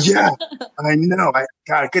 Fuck you. Yeah, I know. I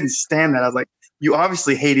couldn't stand that. I was like, you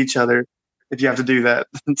obviously hate each other if you have to do that.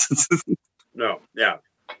 No, yeah.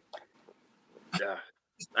 Yeah,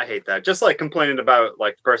 I hate that. Just like complaining about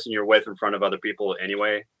like the person you're with in front of other people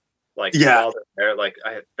anyway. Like, yeah,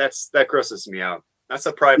 that grosses me out. That's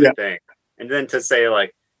a private thing. And then to say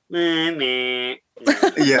like, meh.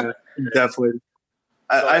 Yeah, definitely.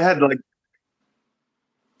 I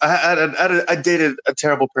dated a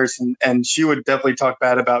terrible person, and she would definitely talk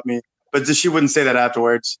bad about me, but she wouldn't say that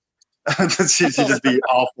afterwards. She'd just be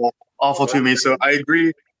awful to me. So I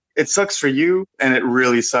agree. It sucks for you, and it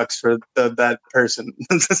really sucks for that person.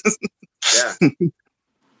 Yeah.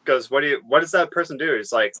 Because what does that person do?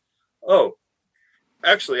 It's like, oh,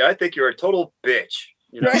 actually, I think you're a total bitch.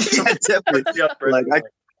 Yeah, definitely. Like,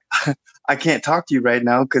 I can't talk to you right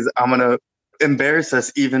now because I'm gonna embarrass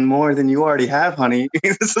us even more than you already have, honey.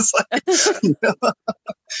 This is like, so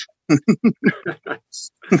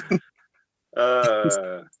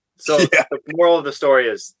the moral of the story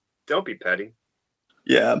is don't be petty.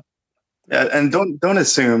 Yeah, and don't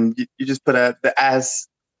assume. You just put the ass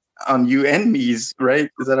on you and me's,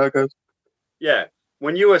 right? Is that how it goes? Yeah,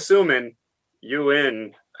 when you assuming, you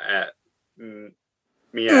in at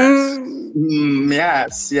me ass.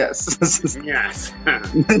 Yes, yes. Yes.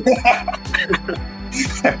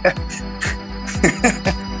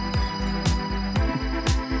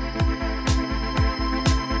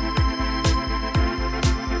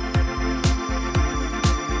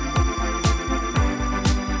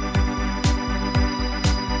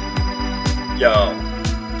 Yo,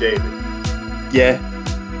 David. Yeah.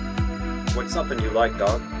 What's something you like,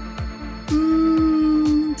 dog?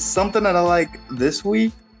 Something that I like this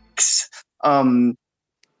week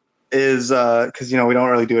is because we don't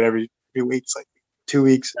really do it every 2 weeks, like 2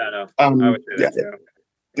 weeks. I know. I would say that too.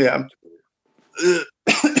 Yeah.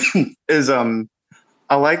 Is I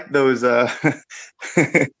like those I'm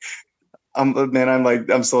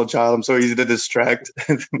still a child. I'm so easy to distract.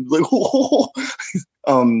 Like,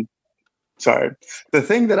 sorry. The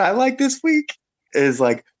thing that I like this week is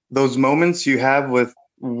like those moments you have with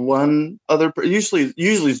one other. Usually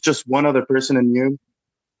it's just one other person and you,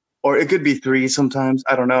 or it could be three sometimes.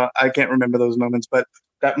 I don't know. I can't remember those moments, but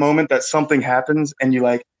that moment that something happens and you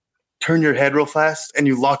like turn your head real fast and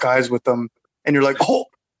you lock eyes with them and you're like, oh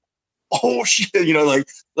shit,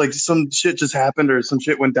 like some shit just happened or some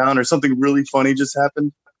shit went down or something really funny just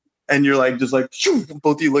happened. And you're like, just like, shoo,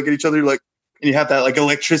 both of you look at each other, you're like, and you have that like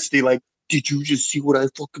electricity, like, did you just see what I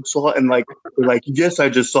fucking saw? And like, you're like, yes, I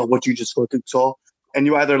just saw what you just fucking saw. And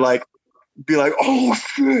you either like be like, oh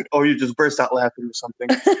shit, or you just burst out laughing or something.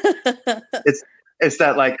 It's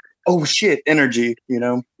that like, oh shit energy,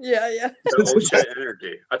 Yeah. The oh shit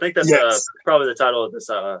energy. I think that's probably the title of this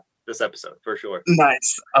episode for sure.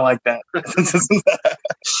 Nice. I like that.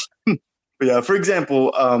 But yeah, for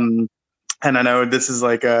example, and I know this is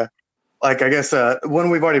like I guess one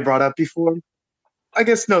we've already brought up before. I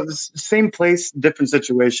guess no, this same place, different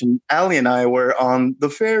situation. Allie and I were on the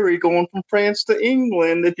ferry going from France to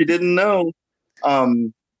England, if you didn't know.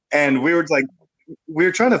 And we were trying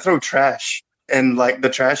to throw trash in like the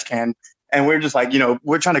trash can, and we're just like,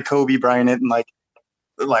 we're trying to Kobe Bryant it and like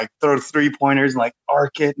throw 3-pointers and like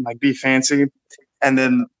arc it and like be fancy. And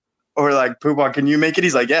then or like, Poobah, can you make it?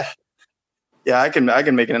 He's like, yeah, I can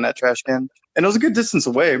make it in that trash can. And it was a good distance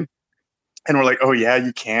away. And we're like, oh yeah,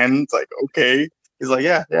 you can. It's like, okay. He's like,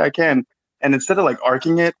 yeah, I can. And instead of like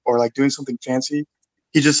arcing it or like doing something fancy,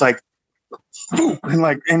 he just like,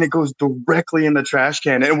 and it goes directly in the trash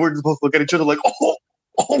can. And we're both looking at each other like,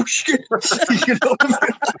 oh shit.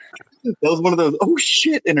 That was one of those oh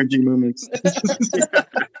shit energy moments.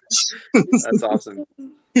 That's awesome.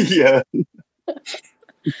 Yeah.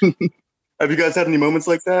 Have you guys had any moments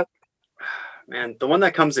like that? Man, the one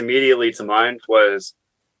that comes immediately to mind was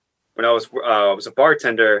when I was a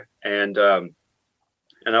bartender and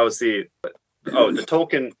I was the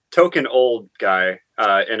token old guy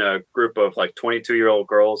in a group of like 22-year-old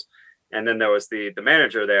girls, and then there was the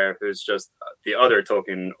manager there who's just the other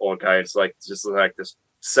token old guy. It's like just like this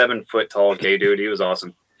 7-foot tall gay dude. He was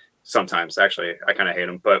awesome. Sometimes actually, I kind of hate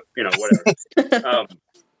him, but whatever.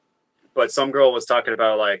 But some girl was talking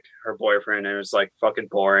about like her boyfriend, and it was like fucking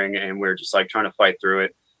boring, and we were just like trying to fight through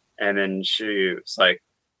it. And then she was like,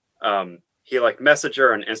 he like messaged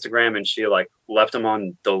her on Instagram, and she like left him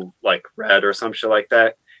on the like red or some shit like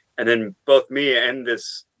that. And then both me and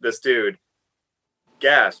this dude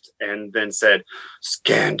gasped and then said,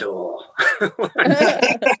 "Scandal."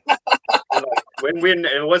 When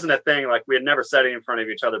it wasn't a thing, like we had never said it in front of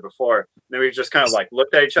each other before. And then we just kind of like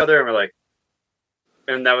looked at each other and we're like,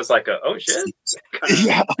 and that was like oh shit.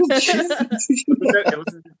 Yeah.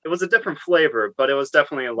 It was a different flavor, but it was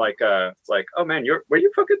definitely like oh man, were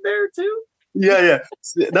you fucking there too? Yeah.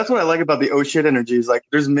 That's what I like about the oh shit energy is like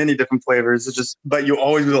there's many different flavors. It's just, but you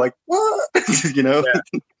always be like, what? Yeah.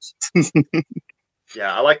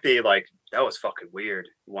 Yeah, I like the like that was fucking weird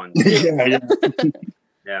one. Yeah.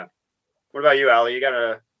 Yeah. What about you, Allie? You got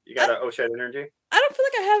a oh shit energy? I don't feel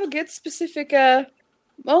like I have a good specific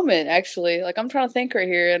moment, actually. Like, I'm trying to think right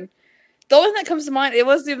here, and the only thing that comes to mind, it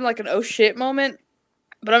wasn't even like an oh shit moment,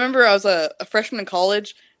 but I remember I was a freshman in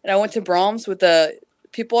college, and I went to Brahms with the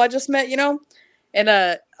people I just met, and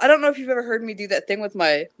I don't know if you've ever heard me do that thing with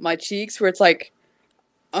my cheeks, where it's like,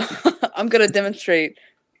 I'm gonna demonstrate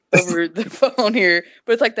over the phone here,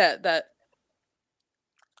 but it's like that.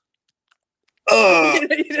 Oh,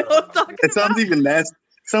 you know what I'm talking it sounds about? even nasty.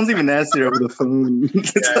 Sounds even nastier over the phone. Yeah,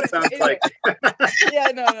 it sounds like Yeah,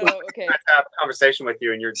 no, okay. I have a conversation with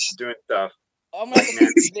you and you're doing stuff. I'm gonna have to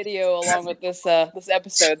post this video along with this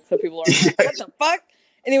episode so people are like, what the fuck?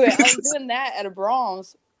 Anyway, I was doing that at a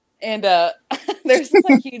Brahms, and there's this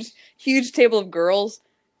like huge table of girls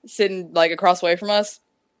sitting like across the way from us.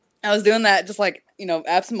 I was doing that just like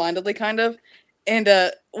absentmindedly kind of, and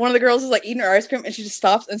one of the girls is like eating her ice cream, and she just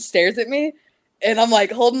stops and stares at me, and I'm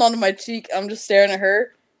like holding onto my cheek. I'm just staring at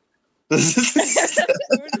her. We're just like,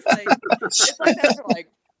 it's like that for like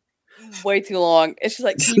way too long. It's just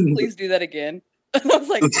like, can you please do that again? And I was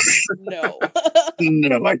like, no.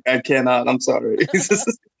 No, I cannot. I'm sorry.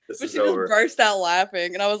 But she just burst out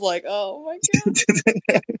laughing, and I was like, oh my god.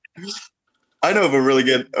 I know of a really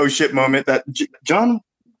good oh shit moment that John,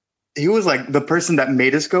 he was like the person that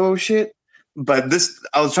made us go oh shit. But this,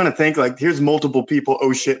 I was trying to think like, here's multiple people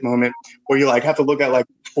oh shit moment where you like have to look at like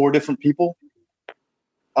 4 different people.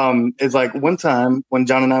 It's like one time when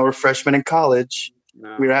John and I were freshmen in college,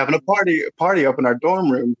 we were having a party up in our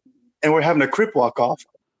dorm room, and we're having a crip walk off.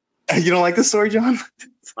 You don't like this story, John?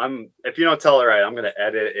 If you don't tell it right, I'm gonna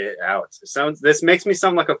edit it out. This makes me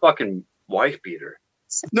sound like a fucking wife beater.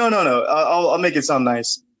 No. I'll make it sound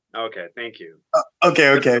nice. Okay, thank you.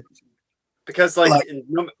 Okay. Because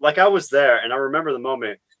like I was there, and I remember the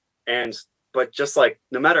moment, but just like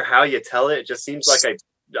no matter how you tell it, it just seems like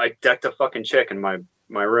I decked a fucking chick in my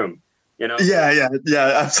room. You know? Yeah,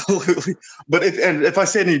 absolutely. But if I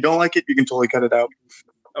say it and you don't like it, you can totally cut it out.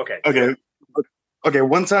 Okay.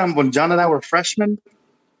 One time when John and I were freshmen,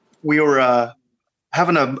 we were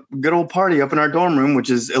having a good old party up in our dorm room, which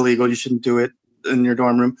is illegal. You shouldn't do it in your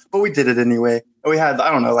dorm room, but we did it anyway. We had,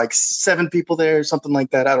 I don't know, like 7 people there or something like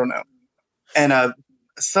that. I don't know. And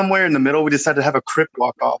somewhere in the middle, we decided to have a crip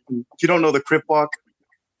walk off. And if you don't know the crip walk,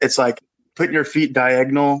 it's like putting your feet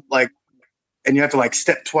diagonal, like, and you have to like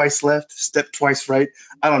step twice left, step twice right.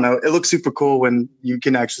 I don't know. It looks super cool when you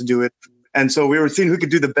can actually do it. And so we were seeing who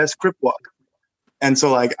could do the best crip walk. And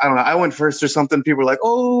so like, I don't know, I went first or something. People were like,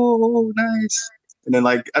 oh, nice. And then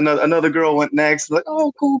like another girl went next, like,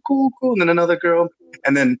 oh, cool. And then another girl.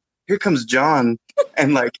 And then here comes John.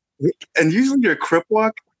 And like, and usually your crip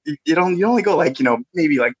walk, you only go like,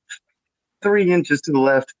 maybe like 3 inches to the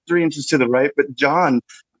left, 3 inches to the right. But John,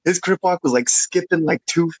 his crip walk was like skipping like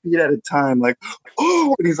 2 feet at a time. Like,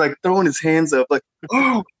 oh, and he's like throwing his hands up like,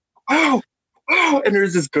 oh. And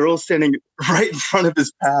there's this girl standing right in front of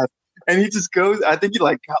his path. And he just goes, I think he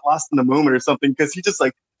like got lost in the moment or something, because he just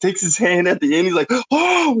like takes his hand at the end. He's like,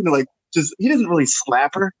 oh, and like he doesn't really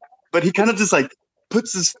slap her, but he kind of just like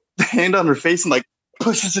puts his hand on her face and like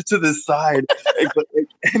pushes it to the side.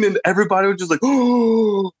 And then everybody was just like,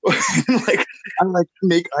 oh, and like I like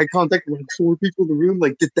make eye contact with like 4 people in the room.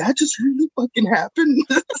 Like, did that just really fucking happen?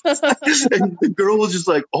 And the girl was just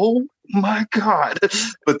like, oh my God.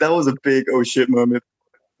 But that was a big oh shit moment.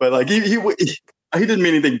 But like he didn't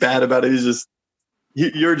mean anything bad about it. He's just,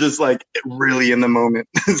 you're just like really in the moment.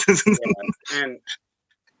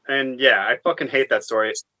 And yeah, I fucking hate that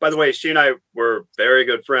story. By the way, she and I were very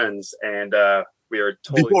good friends, and we were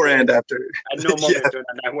totally before and after. At no moment during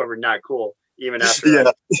that night where we're not cool, even after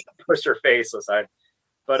I pushed her face aside.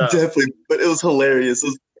 But definitely, but it was hilarious. It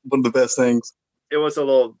was one of the best things. It was a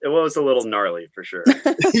little gnarly for sure.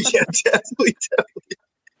 Yeah, definitely.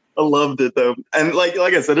 I loved it though, and like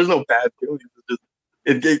I said, there's no bad feelings.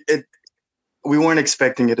 It we weren't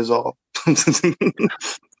expecting it as all. It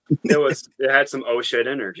had some oh shit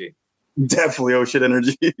energy. Definitely oh shit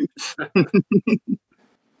energy. I'm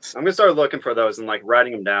gonna start looking for those and like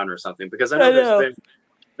writing them down or something, because I know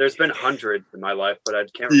there's been hundreds in my life, but I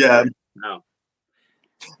can't remember now.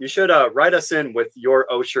 You should write us in with your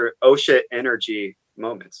oh shit energy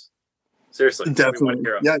moments. Seriously, definitely.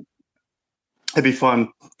 Yeah. It'd be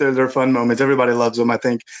fun. They're fun moments. Everybody loves them, I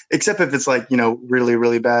think. Except if it's like, really,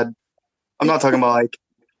 really bad. I'm not talking about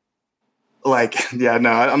I'm not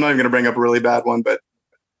even going to bring up a really bad one, but.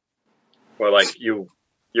 Or like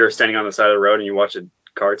you're standing on the side of the road and you watch a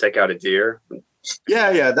car take out a deer.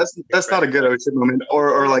 Yeah. That's not a good oh shit moment.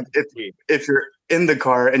 Or like if you're in the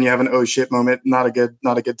car and you have an oh shit moment, not a good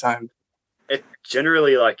time. It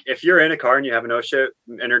generally, like, if you're in a car and you have an oh shit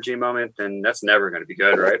energy moment, then that's never going to be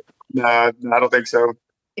good, right? No, I don't think so.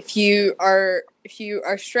 If you are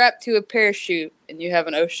strapped to a parachute and you have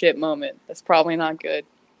an oh shit moment, that's probably not good.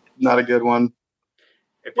 Not a good one.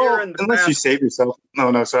 If you're in the unless you save yourself.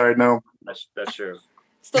 No, sorry, no. That's true.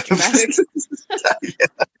 Still traumatic. Yeah.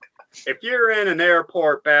 If you're in an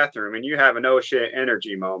airport bathroom and you have an oh shit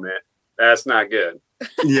energy moment, that's not good.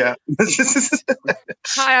 Yeah.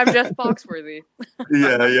 Hi, I'm Jeff Foxworthy.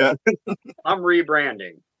 Yeah. I'm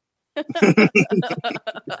rebranding.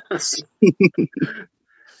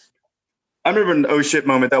 I remember an oh shit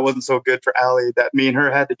moment that wasn't so good for Allie that me and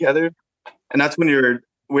her had together. And that's when we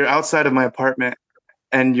were outside of my apartment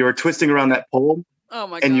and you were twisting around that pole. Oh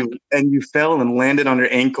my God. And you fell and landed on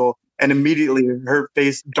your ankle. And immediately her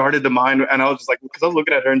face darted to mine. And I was just like, because I was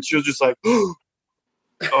looking at her and she was just like, oh.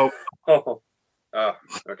 Oh,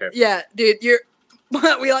 okay. Yeah, dude,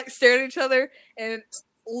 But we like stared at each other, and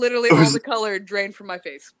literally all the color drained from my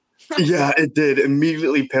face. Yeah, it did.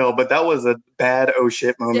 Immediately pale, but that was a bad oh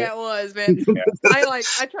shit moment. Yeah, it was, man. I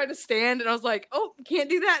tried to stand, and I was like, "Oh, can't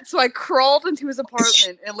do that." So I crawled into his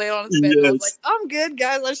apartment and laid on his bed. And I was like, "I'm good,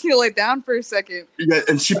 guys. I just need to lay down for a second." Yeah,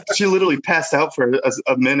 and she literally passed out for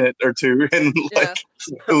a minute or two, and like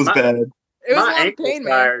it was bad. It was a lot of pain,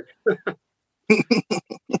 man.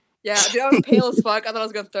 Yeah, dude, I was pale as fuck. I thought I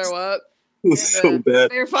was gonna throw up. It was so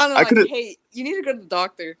bad. They were finally like, "Hey, you need to go to the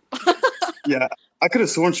doctor." Yeah, I could have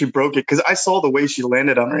sworn she broke it because I saw the way she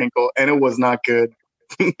landed on her ankle, and it was not good.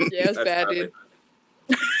 Yeah, it was bad, dude.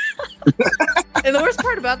 And the worst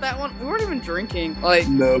part about that one, we weren't even drinking. Like,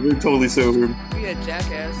 no, we're totally sober. We had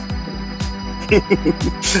jackass.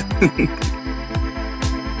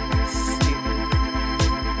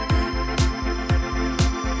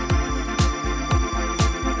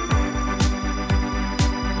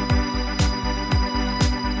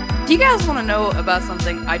 Do you guys want to know about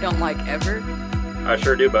something I don't like ever? I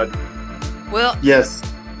sure do, bud. Well, yes.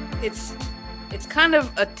 It's kind of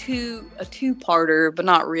a two-parter, but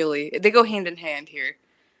not really. They go hand in hand here.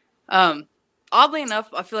 Oddly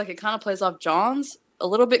enough, I feel like it kind of plays off John's a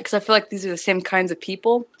little bit because I feel like these are the same kinds of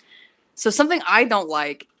people. So something I don't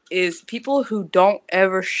like is people who don't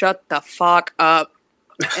ever shut the fuck up.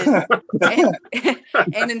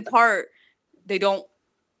 And in part, they don't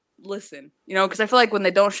listen, because I feel like when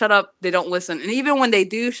they don't shut up, they don't listen. And even when they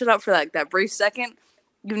do shut up for like that brief second,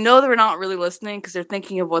 they're not really listening because they're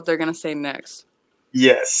thinking of what they're going to say next.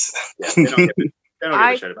 Yes. Yeah, they don't give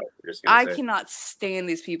a shit about what you're just gonna say. Cannot stand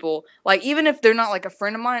these people. Like, even if they're not like a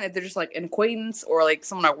friend of mine, if they're just like an acquaintance or like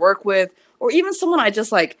someone I work with, or even someone I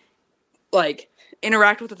just like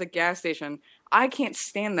interact with at the gas station, I can't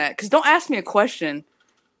stand that. Because don't ask me a question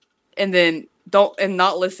and then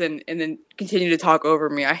not listen and then continue to talk over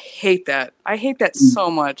me. I hate that. I hate that so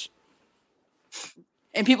much.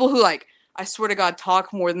 And people who I swear to God,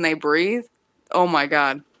 talk more than they breathe. Oh my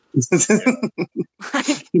God.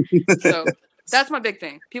 So that's my big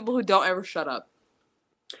thing. People who don't ever shut up.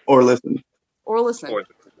 Or listen.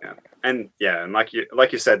 Yeah. And like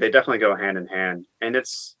you said, they definitely go hand in hand.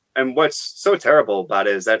 And what's so terrible about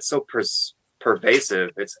it is that's so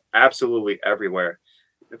pervasive. It's absolutely everywhere.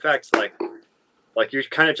 In fact, like you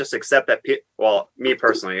kind of just accept that me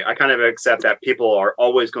personally, I kind of accept that people are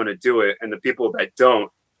always going to do it, and the people that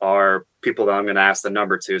don't are people that I'm going to ask the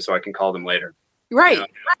number to so I can call them later. Right.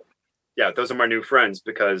 Yeah, those are my new friends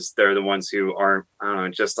because they're the ones who aren't, I don't know,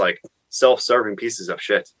 just like self-serving pieces of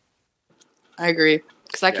shit. I agree.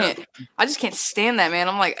 Because I just can't stand that, man.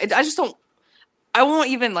 I'm like, I just don't, I won't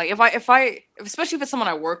even, like, especially if it's someone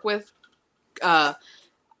I work with, I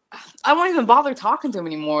won't even bother talking to them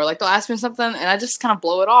anymore. Like, they'll ask me something and I just kind of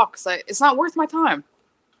blow it off because it's not worth my time.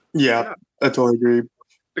 Yeah, I totally agree.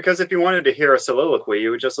 Because if you wanted to hear a soliloquy, you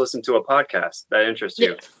would just listen to a podcast that interests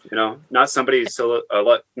you. Yeah. Not somebody's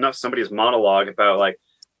monologue about like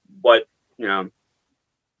what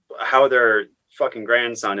how their fucking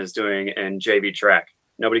grandson is doing in JV track.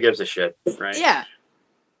 Nobody gives a shit, right? Yeah.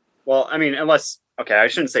 Well, I mean, I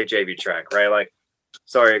shouldn't say JV track, right? Like,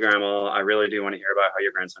 sorry, Grandma, I really do want to hear about how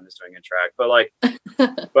your grandson is doing in track, but like,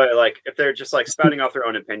 if they're just like spouting off their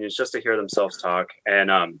own opinions just to hear themselves talk, and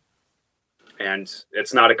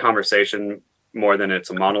it's not a conversation more than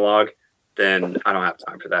it's a monologue, then I don't have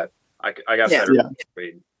time for that. I got better.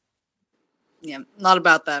 Yeah, not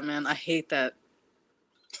about that, man. I hate that.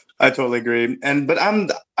 I totally agree. But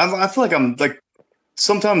I feel like I'm like,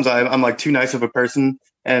 sometimes I'm like too nice of a person,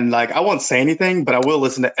 and like I won't say anything, but I will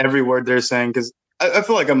listen to every word they're saying because I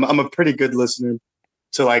feel like I'm a pretty good listener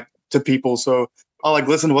to people. So I'll like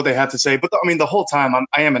listen to what they have to say. But the whole time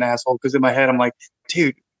I am an asshole because in my head I'm like,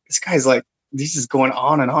 dude, this guy's like, this is going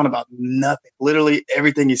on and on about nothing. Literally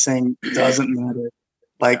everything he's saying doesn't matter.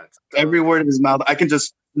 Like every word of his mouth, I can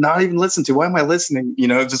just not even listen to. Why am I listening?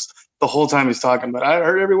 Just the whole time he's talking. But I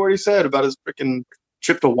heard every word he said about his freaking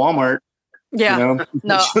trip to Walmart. Yeah.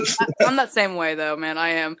 No, I'm that same way though, man. I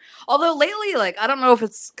am. Although lately, like, I don't know if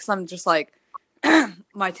it's because I'm just like,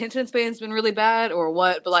 my attention span's been really bad or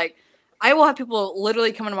what, but like, I will have people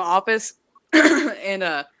literally come into my office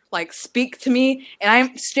and like speak to me, and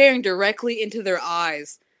I'm staring directly into their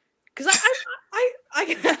eyes because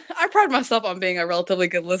I pride myself on being a relatively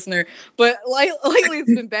good listener, but lately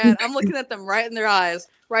it's been bad. I'm looking at them right in their eyes,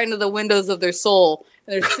 right into the windows of their soul,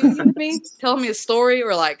 and they're speaking to me, telling me a story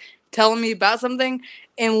or like telling me about something,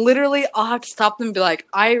 and literally I'll have to stop them and be like,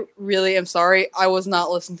 I really am sorry, I was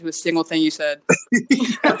not listening to a single thing you said.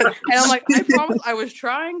 And I'm like, I promise I was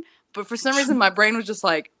trying, but for some reason my brain was just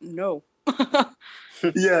like, no.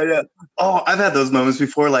 Yeah. Oh, I've had those moments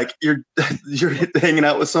before. Like you're hanging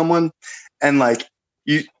out with someone, and like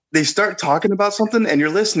they start talking about something, and you're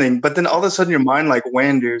listening, but then all of a sudden your mind like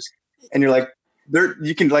wanders, and you're like,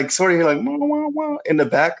 you can like sort of hear like wah, wah, wah in the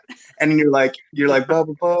back, and then you're like blah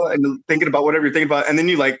blah blah, and you're thinking about whatever you're thinking about, and then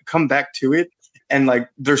you like come back to it, and like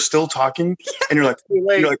they're still talking, and you're like,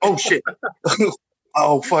 oh shit.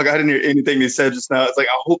 Oh fuck! I didn't hear anything they said just now. It's like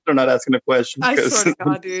I hope they're not asking a question. I swear to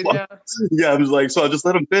God, dude. Yeah. Yeah, I'm just like, so I just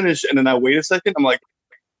let them finish, and then I wait a second. I'm like,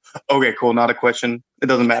 okay, cool, not a question. It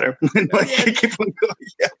doesn't matter. Like, keep on going.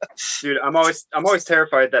 Yeah. Dude, I'm always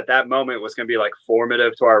terrified that moment was going to be like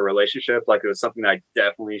formative to our relationship. Like it was something that I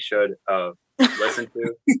definitely should listen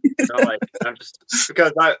to. You know, like I'm just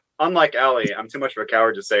because unlike Allie, I'm too much of a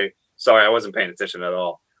coward to say sorry. I wasn't paying attention at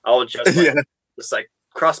all. I'll just like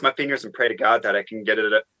cross my fingers and pray to God that I can get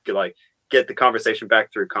the conversation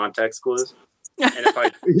back through context clues. And if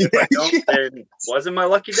I don't, then it wasn't my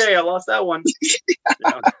lucky day. I lost that one. You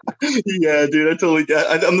know? Yeah, dude, I totally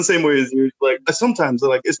get. I'm the same way as you. Like sometimes,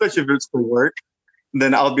 like especially if it's for work,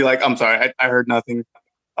 then I'll be like, I'm sorry, I heard nothing.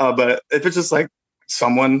 But if it's just like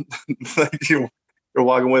someone like you're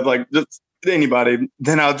walking with, like just anybody,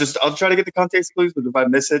 then I'll try to get the context clues. But if I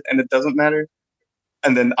miss it and it doesn't matter,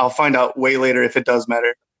 and then I'll find out way later if it does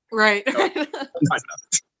matter. Right.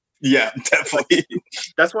 Yeah, definitely.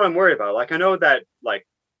 That's what I'm worried about. Like I know that like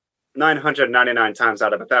 999 times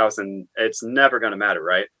out of 1,000, it's never going to matter,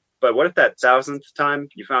 right? But what if that 1,000th time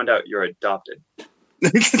you found out you're adopted? Yeah,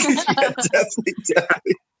 definitely.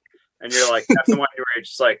 And you're like, that's the one where you're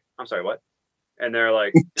just like, I'm sorry, what? And they're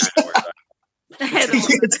like, nah, don't worry about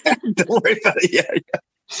it. Don't worry about it.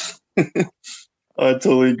 Yeah. I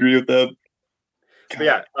totally agree with that. But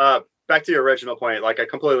yeah, back to your original point. Like I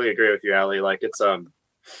completely agree with you, Allie. Like it's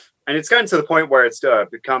and it's gotten to the point where it's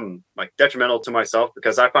become like detrimental to myself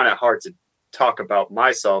because I find it hard to talk about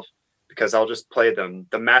myself because I'll just play the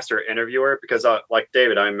master interviewer because like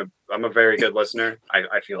David, I'm a very good listener.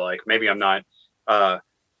 I feel like maybe I'm not. Well,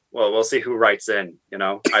 we'll see who writes in. You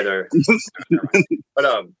know, either.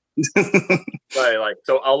 But like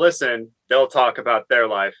so I'll listen. They'll talk about their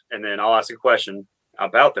life, and then I'll ask a question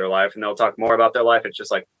about their life, and they'll talk more about their life. It's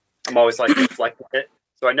just like I'm always like reflecting it.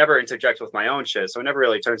 So I never interject with my own shit. So it never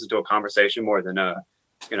really turns into a conversation more than a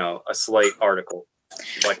Slate article,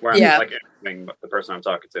 like where I'm like interviewing the person I'm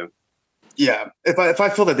talking to. Yeah, if I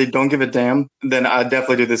feel that they don't give a damn, then I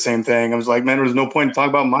definitely do the same thing. I was like, man, there's no point in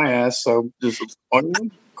talking about my ass. So just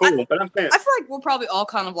cool. But I'm saying, I feel like we're probably all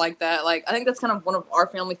kind of like that. Like I think that's kind of one of our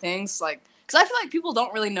family things. Like because I feel like people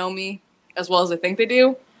don't really know me as well as they think they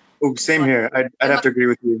do. Oh, same here. I'd have to agree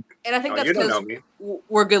with you. And I think that's because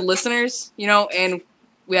we're good listeners, and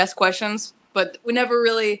we ask questions, but we never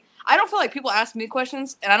really. I don't feel like people ask me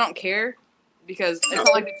questions, and I don't care because it's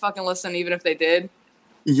not like they fucking listen, even if they did.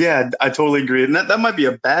 Yeah, I totally agree, and that might be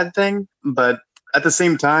a bad thing, but at the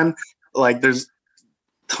same time, like there's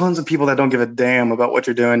tons of people that don't give a damn about what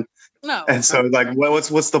you're doing. No, and so like,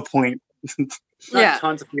 what's the point? Not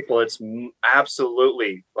tons of people. It's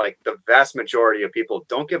absolutely like the vast majority of people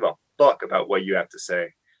don't give a fuck about what you have to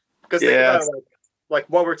say because think about it, like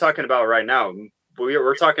what we're talking about right now.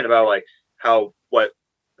 We're talking about like how what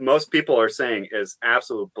most people are saying is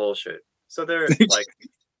absolute bullshit. So they're like,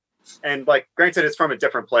 and like, granted, it's from a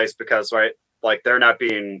different place because right, like they're not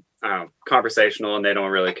being conversational and they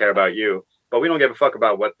don't really care about you. But we don't give a fuck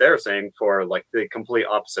about what they're saying for like the complete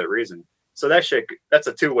opposite reason. So that's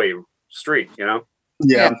a two-way street,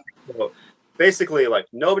 Yeah. So basically, like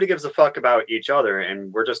nobody gives a fuck about each other,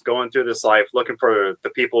 and we're just going through this life looking for the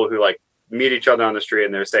people who like meet each other on the street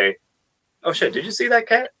and they say, "Oh shit, did you see that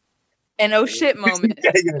cat?" An oh shit moment.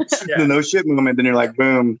 The no shit moment. Then you're like,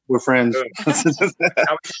 boom, we're friends. Now we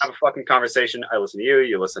have a fucking conversation. I listen to you,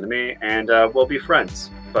 you listen to me, and we'll be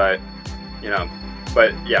friends. But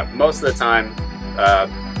yeah, most of the time,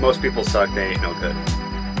 most people suck. They ain't no good.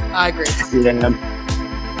 I agree. Yeah.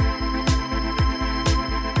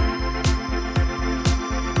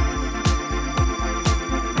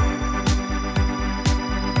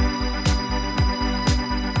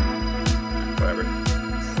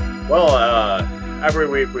 Well, every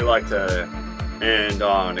week we like to end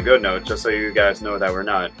on a good note, just so you guys know that we're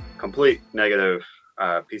not complete negative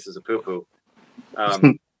pieces of poo-poo.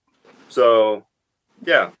 So,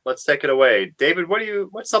 yeah, let's take it away. David,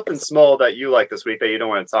 what's something small that you like this week that you don't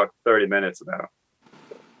want to talk 30 minutes about?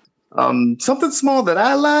 Something small that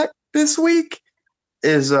I like this week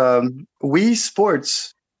is Wii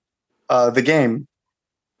Sports, the game.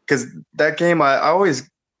 Because that game, I always...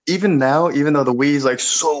 Even now, even though the Wii is like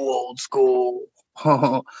so old school,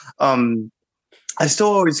 I still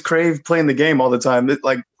always crave playing the game all the time. And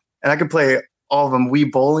I can play all of them: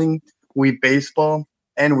 Wii bowling, Wii baseball,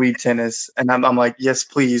 and Wii tennis. And I'm like, yes,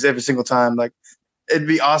 please, every single time. Like, it'd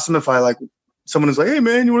be awesome if I like someone is like, hey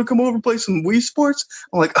man, you want to come over and play some Wii Sports?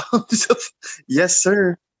 I'm like, oh, yes,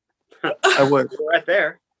 sir. I would. Right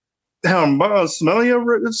there. I'll smell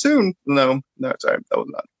you soon. No, sorry, that was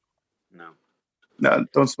not. No,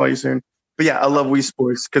 don't smell you soon. But yeah, I love Wii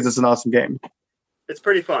Sports because it's an awesome game. It's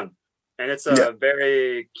pretty fun, and it's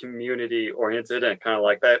very community oriented and kind of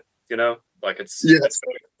like that. Like it's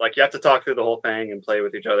like you have to talk through the whole thing and play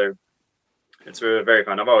with each other. It's very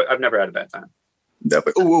fun. I've never had a bad time. Yeah,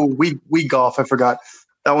 but Wii golf. I forgot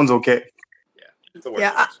that one's okay. Yeah, it's the worst.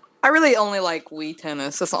 Yeah, I really only like Wii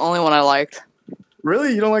tennis. That's the only one I liked.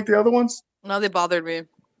 Really, you don't like the other ones? No, they bothered me.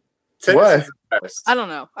 Why? I don't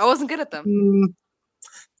know. I wasn't good at them.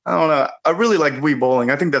 I don't know. I really like Wii bowling.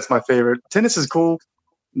 I think that's my favorite. Tennis is cool,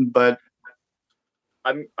 but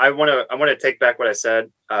I want to take back what I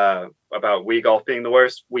said about Wii golf being the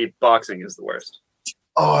worst. Wii boxing is the worst.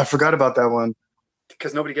 Oh, I forgot about that one.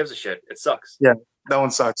 Because nobody gives a shit. It sucks. Yeah, that one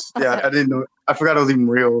sucks. Yeah, I didn't know. I forgot it was even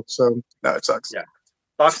real. So no, it sucks. Yeah,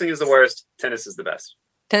 boxing is the worst. Tennis is the best.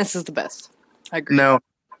 Tennis is the best. I agree. No,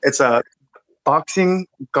 it's boxing,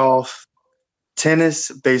 golf,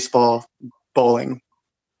 tennis, baseball, bowling.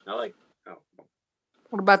 I like. Oh.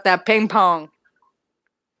 What about that ping pong?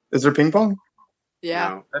 Is there ping pong?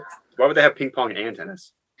 Yeah. No, why would they have ping pong and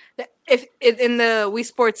tennis? If in the Wii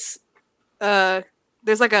Sports,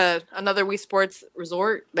 there's like another Wii Sports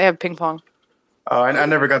resort. They have ping pong. Oh, I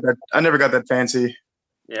never got that. I never got that fancy.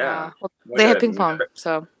 Yeah, well, they have ping pong.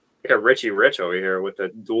 So like a Richie Rich over here with the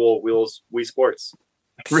dual wheels Wii Sports.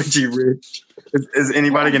 Richie Rich. Is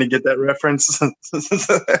anybody going to get that reference? I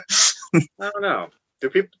don't know. Do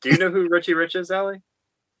you know who Richie Rich is, Allie?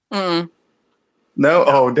 Mm-mm. No?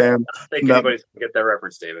 Oh, damn. I don't think anybody's going to get that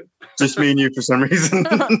reference, David. Just me and you for some reason.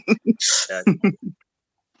 Yeah.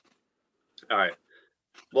 All right.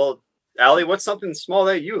 Well, Allie, what's something small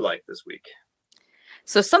that you like this week?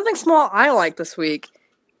 So something small I like this week,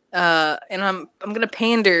 and I'm going to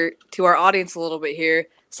pander to our audience a little bit here.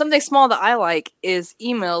 Something small that I like is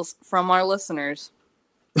emails from our listeners.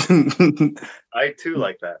 I too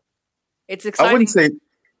like that. It's exciting. I wouldn't say.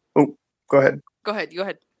 Oh, go ahead. Go ahead.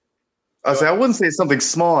 I wouldn't say it's something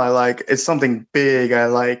small I like. It's something big I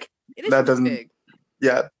like. It is that doesn't. Big.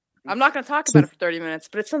 Yeah. I'm not going to talk about it for 30 minutes,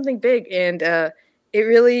 but it's something big, and it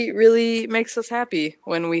really, really makes us happy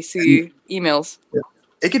when we see emails. Yeah.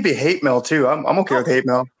 It could be hate mail too. I'm okay with hate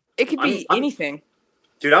mail. It could be anything.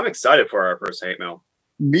 Dude, I'm excited for our first hate mail.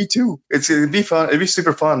 Me too. It'd be fun. It'd be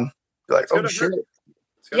super fun. You're like, oh shit.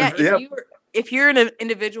 Yeah, if you're an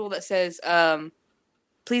individual that says,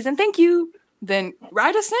 please and thank you, then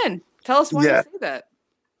write us in. Tell us why you say that.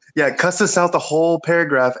 Yeah, cuss us out the whole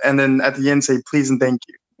paragraph, and then at the end say, please and thank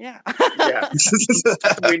you. Yeah. Yeah.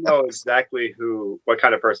 We know exactly what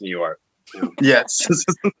kind of person you are. You know? Yes.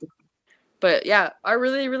 But yeah, I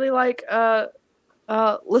really, really like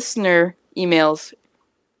listener emails.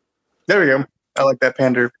 There we go. I like that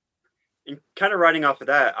pander. And kind of riding off of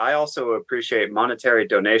that, I also appreciate monetary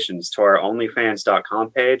donations to our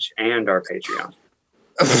OnlyFans.com page and our Patreon.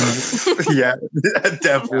 Yeah,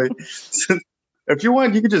 definitely. If you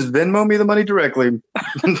want, you can just Venmo me the money directly.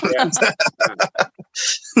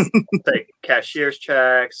 Take cashier's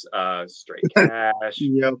checks, straight cash.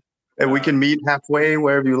 Yep. And we can meet halfway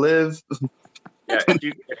wherever you live. Yeah,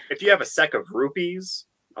 if you have a sec of rupees,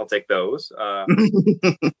 I'll take those.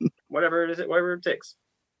 Whatever it takes.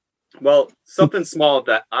 Well, something small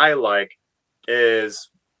that I like is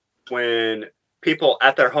when people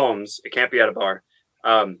at their homes, it can't be at a bar,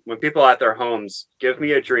 when people at their homes give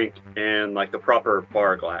me a drink in like the proper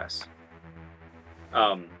bar glass.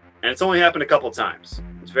 And it's only happened a couple times.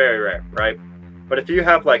 It's very rare, right? But if you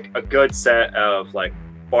have like a good set of like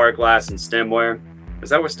bar glass and stemware, is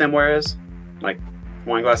that what stemware is? Like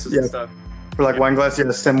wine glasses and stuff? For like wine glass,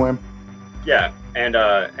 stemware. Yeah,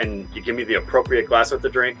 and you give me the appropriate glass with the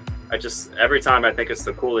drink. Every time I think it's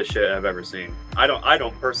the coolest shit I've ever seen. I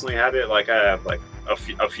don't personally have it. Like I have like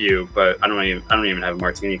a few, but I don't even have a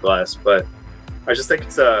martini glass. But I just think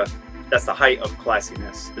that's the height of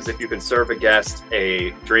classiness, is if you can serve a guest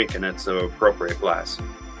a drink and it's an appropriate glass.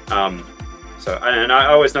 I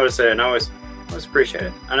always notice it, and I always appreciate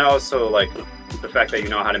it. And I also like the fact that you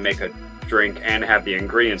know how to make a drink and have the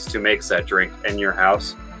ingredients to make said drink in your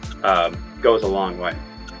house. Goes a long way.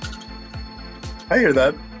 I hear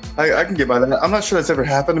that. I can get by that. I'm not sure that's ever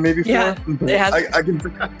happened to me before. Yeah, it has. I can.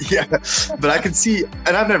 Yeah, but I can see,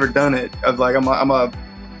 and I've never done it. I'm a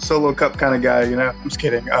solo cup kind of guy. You know, I'm just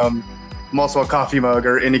kidding. I'm also a coffee mug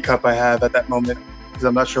or any cup I have at that moment because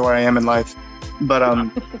I'm not sure where I am in life. But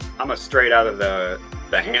I'm a straight out of the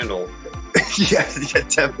handle. yeah,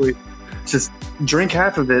 definitely. Just drink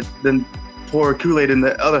half of it, then pour Kool-Aid in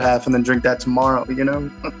the other half, and then drink that tomorrow. You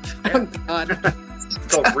know? Oh God.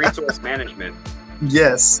 It's called resource management.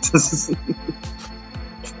 Yes.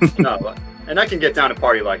 No, and I can get down to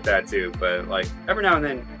party like that too, but like every now and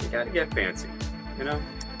then you gotta get fancy, you know?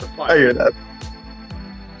 For fun. I hear that.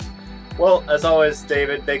 Well, as always,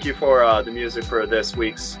 David, thank you for the music for this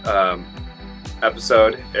week's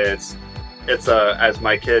episode. It's as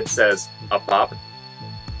my kid says, a pop.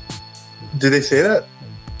 Do they say that?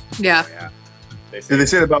 Yeah. Yeah. They say, Did they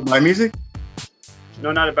say that about my music?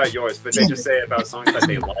 no, not about yours, but they just say it about songs that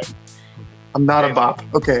they like. I'm not a bop.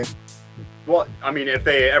 Okay. Well, I mean, if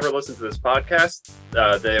they ever listen to this podcast,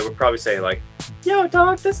 they would probably say like, "Yo,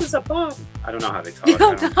 dog, this is a bop." I don't know how they talk. Yo, I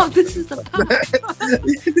don't know. dog, this is a pop.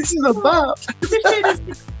 This is a bop.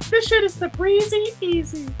 This shit is the breezy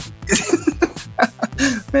easy.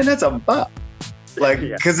 Man, that's a bop. Like,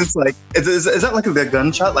 Yeah. because it's like, is that like a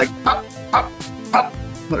gunshot? Like, pop, pop, pop.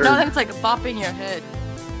 Or- No, that's like a bop in your head.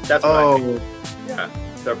 That's what I think. oh, Yeah,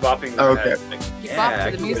 they're bopping their Okay. head. Like, You yeah, bop to I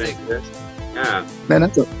the can get music. into this. Yeah. man,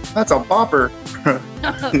 that's a bopper.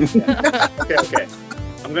 Okay.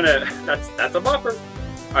 I'm gonna. That's a bopper.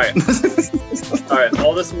 All right.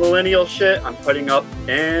 All this millennial shit I'm putting up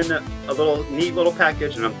in a neat little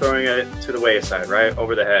package, and I'm throwing it to the wayside, right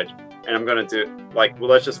over the hedge. And I'm gonna do like, well,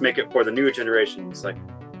 let's just make it for the new generation. It's like,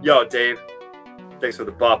 yo, Dave, thanks for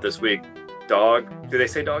the bop this week, dog. Do they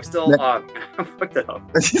say dog still? I fucked it up.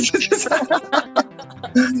 I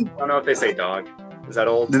don't know if they say dog. Is that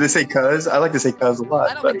old? Did they say cuz? I like to say cuz a lot.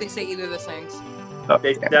 I don't but- think they say either of those things. Oh,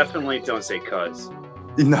 They damn. definitely don't say cuz.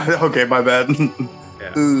 No, okay, my bad.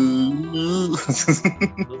 Yeah. Ooh.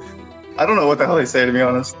 I don't know what the hell they say, to be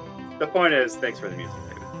honest. The point is, thanks for the music,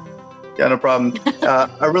 David. Yeah, no problem.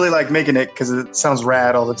 I really like making it because it sounds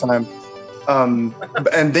rad all the time.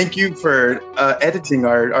 And thank you for editing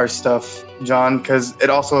our stuff, John, because it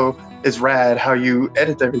also is rad how you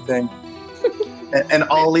edit everything. And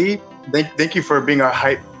Ollie, thank you for being our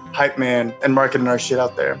hype man and marketing our shit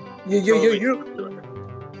out there.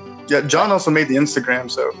 Yeah, John also made the Instagram,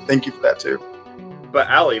 so thank you for that too. But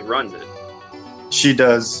Allie runs it. She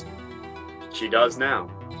does. She does now.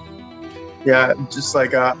 Yeah, just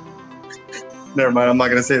like never mind, I'm not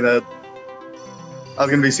gonna say that. I was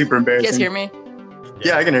gonna be super You embarrassing. guys hear me?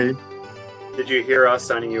 Yeah, I can hear you. Did you hear us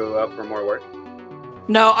signing you up for more work?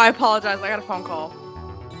 No, I apologize. I got a phone call.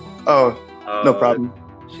 Oh, no problem.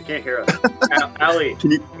 She can't hear us. Allie,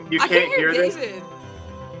 Can you? you I can't can hear this. David.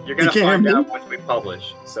 You're gonna You can't find hear me? out once we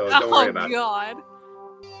publish. So don't worry Oh about God.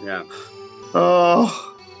 it. Yeah.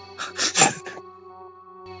 Oh.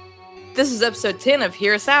 This is episode 10 of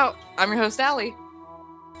Hear Us Out. I'm your host, Allie.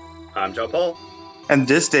 I'm Joe Paul. And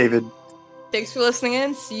this David. Thanks for listening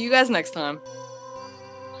in. See you guys next time.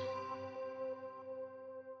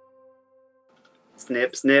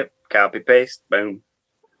 Snip, snip, copy, paste, boom.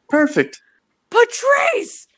 Perfect. Patrice!